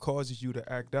causes you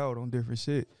to act out on different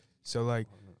shit. So like,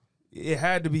 it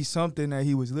had to be something that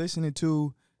he was listening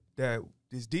to that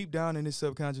is deep down in his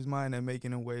subconscious mind that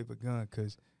making him wave a gun.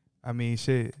 Cause I mean,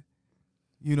 shit,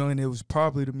 and it was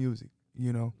probably the music.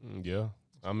 Yeah.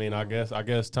 I mean, I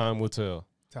guess time will tell.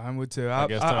 Time will tell. I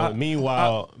guess time.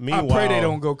 Meanwhile, I pray they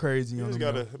don't go crazy on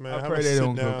him. I pray they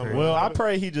don't go crazy. Well, I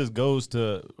pray he just goes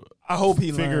to. I hope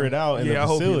he figure it out in a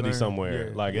facility somewhere.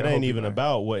 Yeah, like it ain't even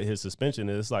about what his suspension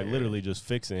is. It's like literally just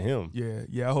fixing him.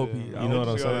 Yeah. I hope he. You know what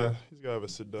I'm saying? He's gotta have a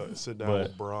sit down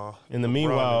with Bron. In the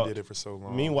meanwhile, did it for so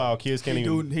long. Meanwhile, kids can't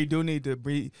even. He do need to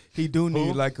breathe. He do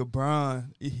need like a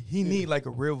Bron. He need like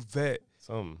a real vet.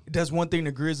 That's one thing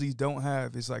the Grizzlies don't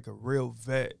have. It's like a real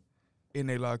vet in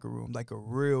their locker room, like a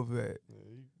real vet.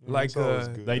 Like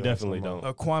they definitely don't.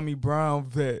 A Kwame Brown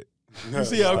vet. You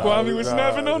see how Kwame was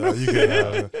snapping on them?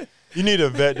 You need a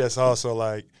vet that's also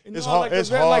like it's hard. Like it's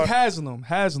hard. Like Haslam.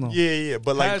 Yeah.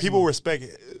 But like people respect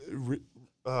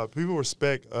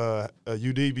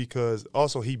UD because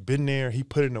also he been there. He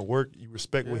put in the work. You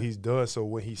respect what he's done. So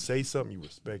when he say something, you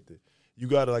respect it. You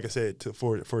gotta, like I said,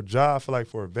 for a job, I feel like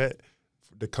for a vet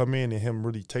to come in and him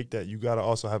really take that, you gotta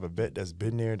also have a vet that's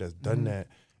been there, that's done that,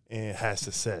 and has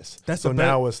success. So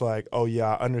now it's like, oh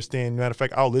yeah, I understand. Matter of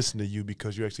fact, I'll listen to you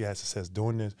because you actually had success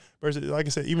doing this. Versus, like I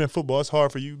said, even in football, it's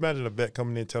hard for you. Imagine a vet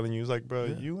coming in telling you, it's like, bro,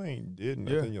 you ain't did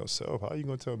nothing yourself. How are you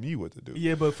gonna tell me what to do?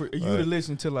 Yeah, but for you to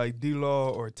listen to like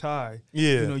D-Law or Ty,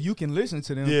 you can listen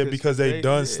to them. Yeah, because they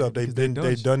done stuff. They've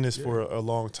done this for a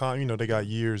long time. They got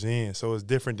years in. So it's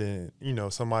different than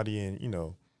somebody in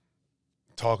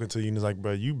talking to you and it's like,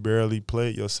 bro, you barely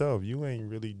played yourself. You ain't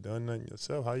really done nothing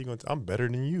yourself. How you gonna? I'm better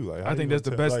than you. Like, I think that's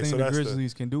the best thing the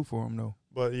Grizzlies can do for him, though.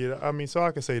 But yeah, I mean, so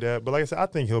I can say that. But like I said, I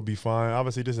think he'll be fine.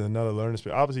 Obviously, this is another learning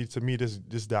experience. Obviously, to me, this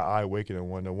that eye awakening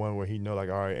one, the one where he know like,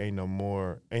 all right, ain't no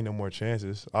more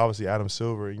chances. Obviously, Adam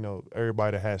Silver,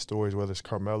 everybody that has stories, whether it's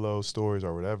Carmelo stories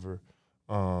or whatever,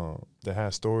 that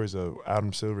has stories of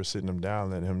Adam Silver sitting him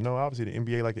down, letting him know. Obviously, the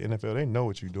NBA, like the NFL, they know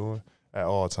what you're doing at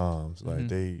all times. Like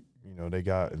they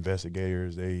got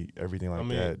investigators, everything like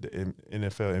that. The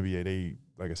NFL, NBA, they,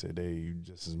 like I said, they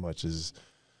just as much as.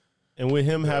 And with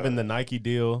him having the Nike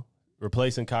deal,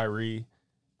 replacing Kyrie,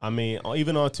 I mean,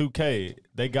 even on 2K,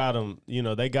 they got him.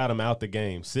 They got him out the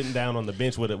game, sitting down on the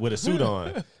bench with a suit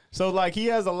on. So like he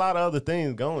has a lot of other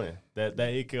things going that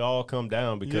it could all come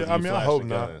down because. Yeah, I hope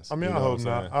not. I hope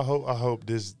not. I hope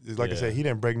this is like I said. He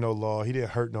didn't break no law. He didn't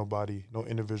hurt nobody. No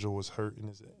individual was hurt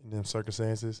in them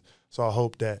circumstances. So I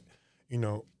hope that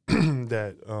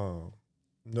that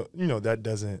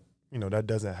that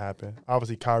doesn't happen.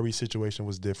 Obviously, Kyrie's situation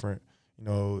was different.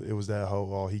 It was that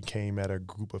whole he came at a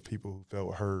group of people who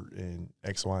felt hurt and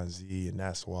X, Y, and Z, and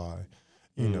that's why,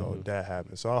 that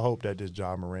happened. So I hope that this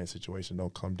Ja Morant situation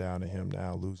don't come down to him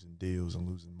now losing deals and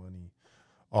losing money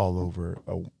all over.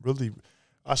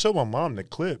 I showed my mom the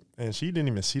clip, and she didn't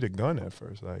even see the gun at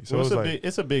first. Like, so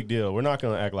it's a big deal. We're not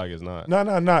going to act like it's not.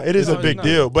 No. It is a big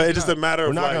deal, but it's just a matter of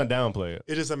we're not going to downplay it.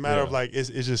 It's just a matter of like it's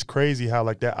just crazy how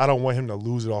like that. I don't want him to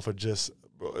lose it off of just.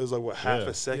 It was like half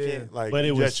a second, but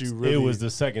it was the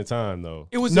second time though.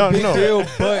 It was a big deal,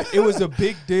 but it was a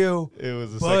big deal. It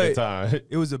was the second time.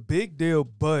 It was a big deal,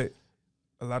 but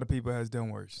a lot of people has done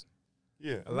worse.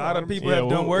 Yeah, a lot of people have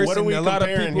done worse, and a lot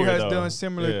of people has done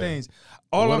similar things.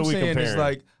 All I'm saying is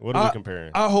like, what are we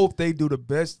comparing? I hope they do the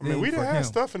best thing. I mean, we didn't have have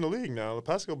stuff in the league now.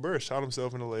 Pascal Burris shot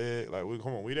himself in the leg. Like, we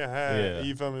didn't have.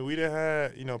 You feel me? We didn't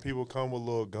have. People come with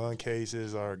little gun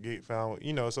cases or get found.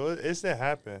 So it's that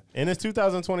happen. And it's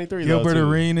 2023. Gilbert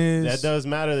Arenas. That does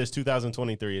matter. There's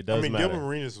 2023. It does matter. Gilbert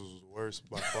Arenas was worse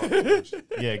by far. Worse.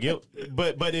 Yeah,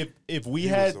 but if we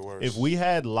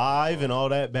had live and all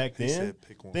that back then,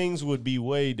 things would be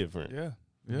way different. Yeah.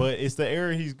 But it's the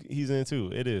era he's in too.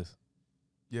 It is.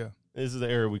 Yeah. This is the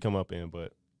era we come up in,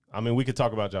 but I mean, we could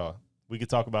talk about Ja.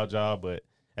 But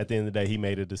at the end of the day, he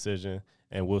made a decision,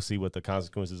 and we'll see what the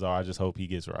consequences are. I just hope he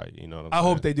gets right. You know what I'm saying? I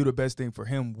hope they do the best thing for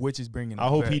him, which is bringing him I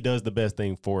hope back. he does the best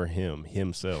thing for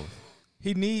himself.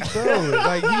 He needs, bro.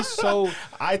 Like, he's so.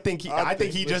 I think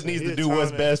he just needs to do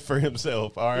what's best for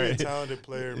himself. All right. He's a talented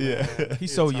player, man. Yeah.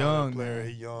 He's so young. Player.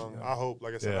 He's young. I hope,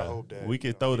 like I said, I hope that we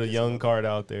could throw the young card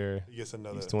out there. He gets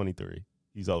another. He's 23.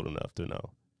 He's old enough to know.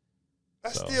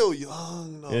 That's still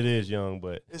young, though. It is young,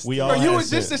 but you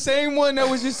was just the same one that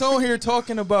was just on here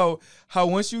talking about how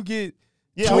once you get.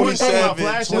 Yeah, I wasn't talking about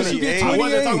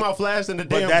Flash and the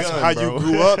damn gun, But that's how you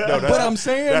grew up, though. But I'm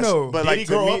saying, though. Did he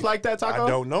grow up like that, Taco? I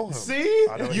don't know him. See?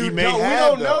 We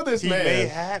don't know this man. He may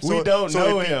have. We don't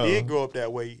know him. So if he did grow up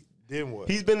that way, then what?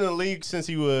 He's been in the league since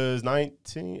he was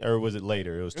 19, or was it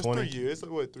later? It was 20. 3 years. It's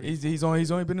like, what, 3 years? He's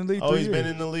only been in the league 3 years. He's been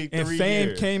in the league 3 years. And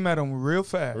fame came at him real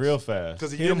fast.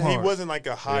 Because he wasn't like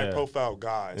a high-profile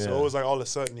guy. So it was like all of a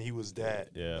sudden he was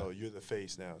that. Yeah. You're the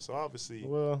face now. So obviously.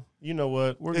 Well, you know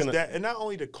what? And not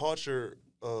only the culture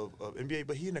of NBA,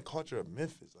 but he in the culture of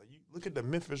Memphis. Like, you look at the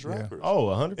Memphis rappers. Oh,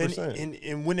 100%.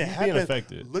 And when it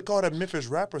happened, look all the Memphis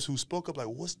rappers who spoke up like,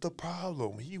 what's the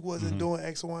problem? He wasn't doing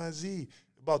X, Y, and Z.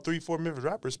 About 3-4 Memphis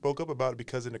rappers spoke up about it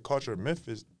because in the culture of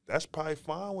Memphis, that's probably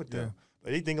fine with them.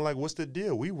 Like, they thinking like, what's the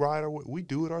deal? We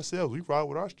do it ourselves. We ride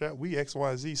with our strap. We X, Y,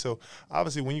 and Z. So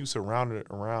obviously, when you surround it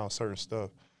around certain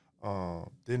stuff,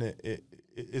 then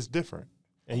it's different.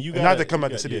 And you not to come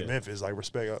out the city of Memphis, like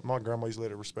respect. My grandma used to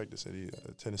let her respect the city,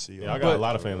 Tennessee. Yeah, I got a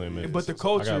lot of family in Memphis. But the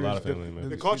culture, I got a lot of family in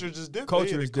Memphis. The culture is just different.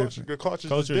 The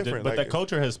culture is different. But the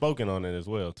culture has spoken on it as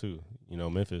well too.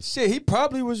 Memphis. Shit, he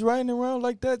probably was riding around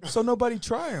like that, so nobody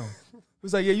try him. It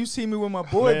was like, yeah, you see me with my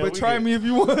boy, but try me if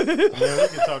you want. Man, we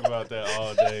can talk about that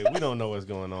all day. We don't know what's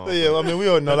going on. Yeah, I mean, we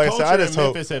don't know. Like I said, I just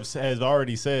hope Memphis has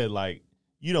already said like,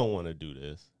 you don't want to do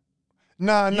this. You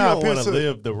don't want to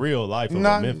live the real life of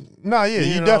Memphis.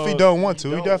 You definitely don't want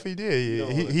to. He definitely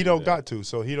did. He don't got to.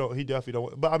 So he definitely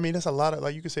don't. But I mean, that's a lot of,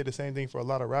 like, you could say the same thing for a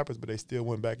lot of rappers, but they still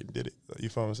went back and did it. You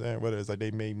feel what I'm saying? Whether it's like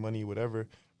they made money, whatever,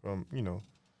 from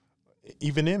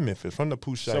even in Memphis, from the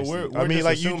Pooh So we're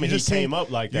assuming he came up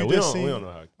like that. We don't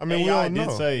know how. I mean, we don't know.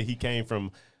 did say he came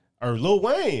from. Or Lil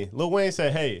Wayne. Lil Wayne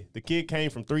said, "Hey, the kid came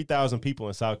from 3,000 people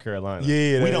in South Carolina.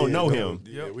 Yeah, we don't know him."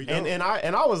 Yeah, we don't. And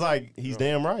I was like, "He's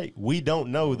damn right. We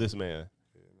don't know this man,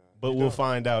 but we'll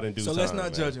find out in due time." So let's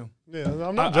not judge him. Yeah,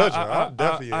 I'm not judging.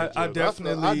 I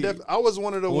definitely. I was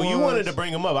one of the ones. Well, you wanted to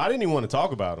bring him up. I didn't even want to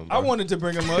talk about him. Bro. I wanted to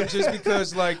bring him up just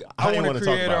because, like, I want to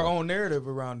create our own narrative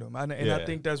around him, and I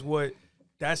think that's what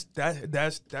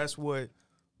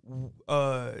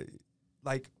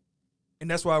like, and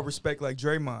that's why I respect like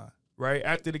Draymond, right?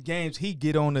 After the games, he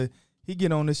get on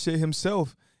the shit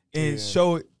himself and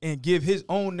show it and give his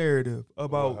own narrative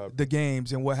about the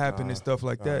games and what happened and stuff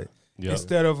like that. Yep.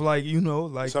 Instead of like, you know,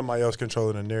 like somebody else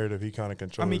controlling the narrative, he kind of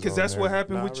controls. I mean, because that's narrative. what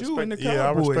happened with you and the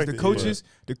Cowboys.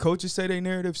 The coaches say their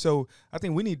narrative. So I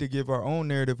think we need to give our own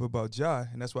narrative about Ja,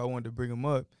 and that's why I wanted to bring him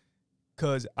up.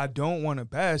 Because I don't want to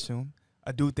bash him.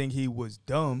 I do think he was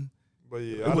dumb. But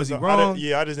yeah, was he wrong?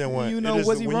 I just didn't want. You know,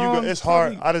 was he wrong? It's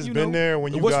hard. I just been there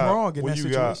when you what's got wrong in when that you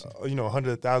situation? got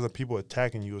 100,000 people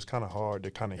attacking you. It's kind of hard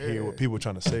to kind of hear what people are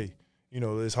trying to say. You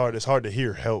know, it's hard to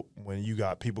hear help when you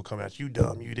got people coming at you,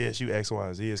 dumb, you this, you X, Y,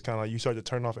 and Z. It's kind of like you start to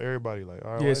turn off everybody. Like,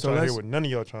 all right, I'm trying to hear what none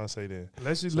of y'all trying to say then.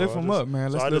 Let's just lift him up,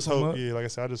 man. Let's lift him up. Yeah, like I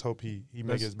said, I just hope he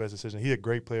make his best decision. He's a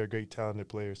great player, great talented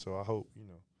player. So I hope,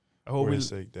 for his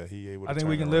sake that he able to I think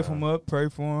we can lift him up, pray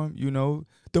for him. You know,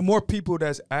 the more people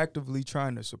that's actively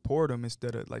trying to support him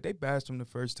instead of like they bashed him the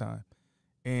first time,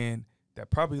 and that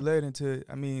probably led into.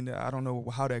 I mean, I don't know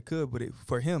how that could, but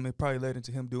for him, it probably led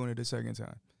into him doing it the second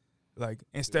time. Like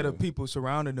instead of people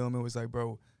surrounding him, it was like,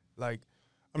 bro, like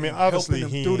I mean, obviously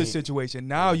helping him through the situation.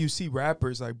 Now you see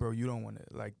rappers like, bro, you don't want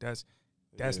to like that's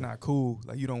not cool.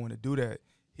 Like you don't want to do that.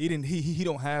 He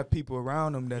don't have people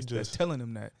around him that's telling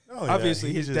him that.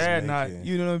 Obviously his dad not.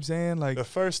 You know what I'm saying? Like the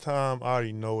first time, I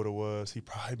already know what it was. He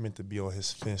probably meant to be on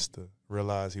his Finsta.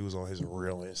 Realized he was on his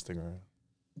real Instagram.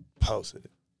 Posted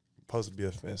it. Supposed to be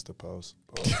a Finsta post.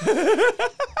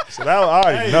 So that I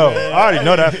already know. I already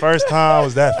know that first time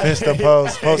was that Finsta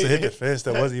post. Supposed to hit the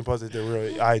Finsta. Wasn't even supposed to hit the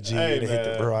real IG. And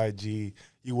hit the real IG.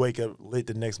 You wake up late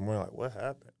the next morning like, what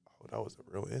happened? Oh, that was the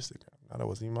real Instagram. No, that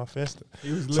wasn't even my Finsta.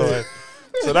 He was lit.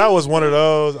 So that was one of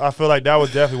those. I feel like that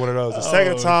was definitely one of those. The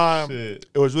second time,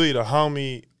 it was really the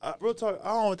homie. Real talk, I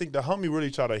don't think the homie really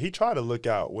tried to look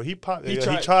out. When he popped, he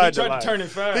tried to turn it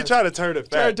fast. He tried to turn it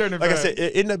fast. Like fast. I said,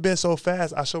 it ended up being so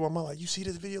fast. I showed my mom, like, you see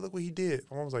this video? Look what he did.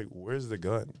 My mom was like, where's the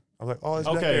gun? I was like, oh, it's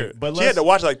back there. But she had to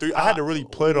watch like 3. I had to really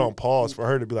put it on pause for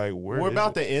her to be like, we're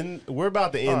about to end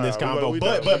this combo.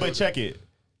 But check it.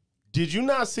 Did you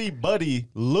not see Buddy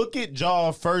look at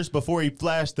Ja first before he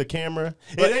flashed the camera?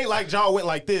 It ain't like Ja went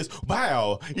like this.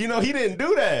 Wow. He didn't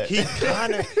do that. He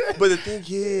kind of. But the thing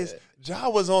is, Ja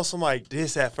was on some like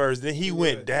this at first. Then he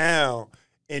went down.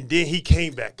 And then he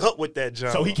came back up with that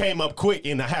jump. So he came up quick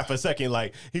in a half a second.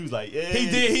 Like, he was like, yeah.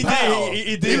 He did. He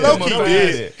did. He low-key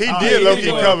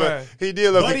cover. He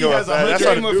did low-key cover.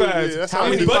 That's how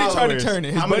many Buddy tried to turn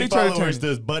it. How many followers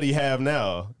does Buddy have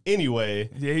now? Anyway.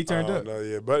 Yeah, he turned up. No,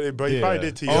 yeah. But he probably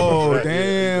did tee up. Oh,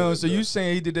 damn. So you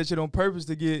saying he did that shit on purpose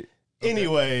to get.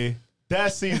 Anyway.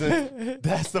 That season,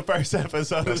 that's the first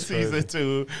episode of season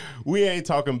 2. We ain't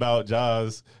talking about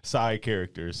Ja's side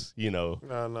characters, No.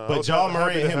 But Ja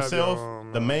Morant himself,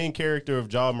 the main character of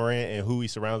Ja Morant and who he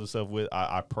surrounds himself with,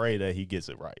 I pray that he gets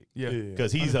it right. Yeah.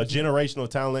 Because he's a generational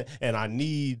talent, and I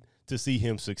need to see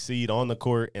him succeed on the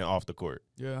court and off the court.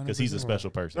 Yeah. Because he's a special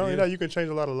person. No, you can change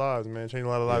a lot of lives, man. Change a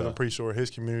lot of lives. I'm pretty sure his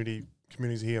communities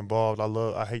he involved.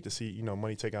 I hate to see,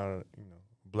 money take out of,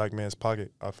 black man's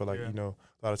pocket. I feel like,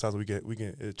 a lot of times we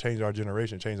can change our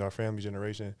generation, change our family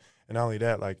generation. And not only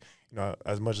that, like,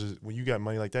 as much as when you got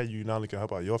money like that, you not only can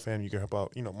help out your family, you can help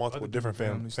out, multiple different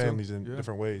families in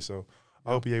different ways. So I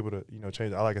hope you're able to,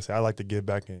 change. Like I said, I like to give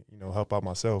back and, help out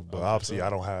myself, but obviously I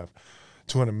don't have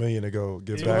 $200 million to go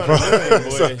give back.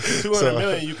 $200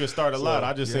 million, you can start a lot.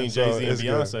 I just seen Jay-Z and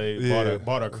Beyonce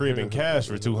bought a crib in cash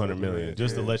for $200 million.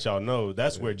 Just to let y'all know,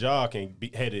 that's where Ja can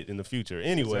be headed in the future.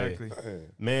 Anyway,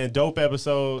 man, dope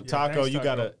episode. Taco,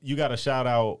 thanks, you gotta shout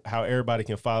out how everybody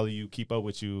can follow you, keep up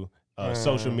with you,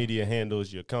 social media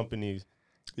handles, your companies.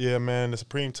 Yeah, man, the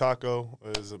Supreme Taco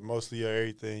is mostly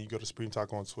everything. You go to Supreme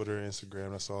Taco on Twitter,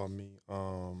 Instagram. That's all me.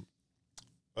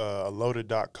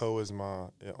 Loaded.co is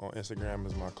on Instagram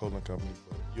is my clothing company,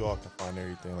 but you all can find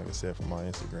everything, like I said, from my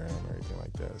Instagram and everything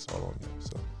like that. It's all on there.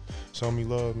 So show me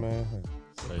love, man.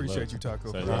 Appreciate you,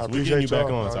 Taco. I appreciate you back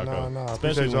on, Taco. I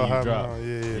appreciate y'all having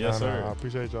me on. Yes, sir. I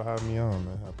appreciate y'all having me on,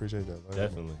 man. I appreciate that.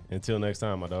 Definitely. Until next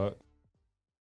time, my dog.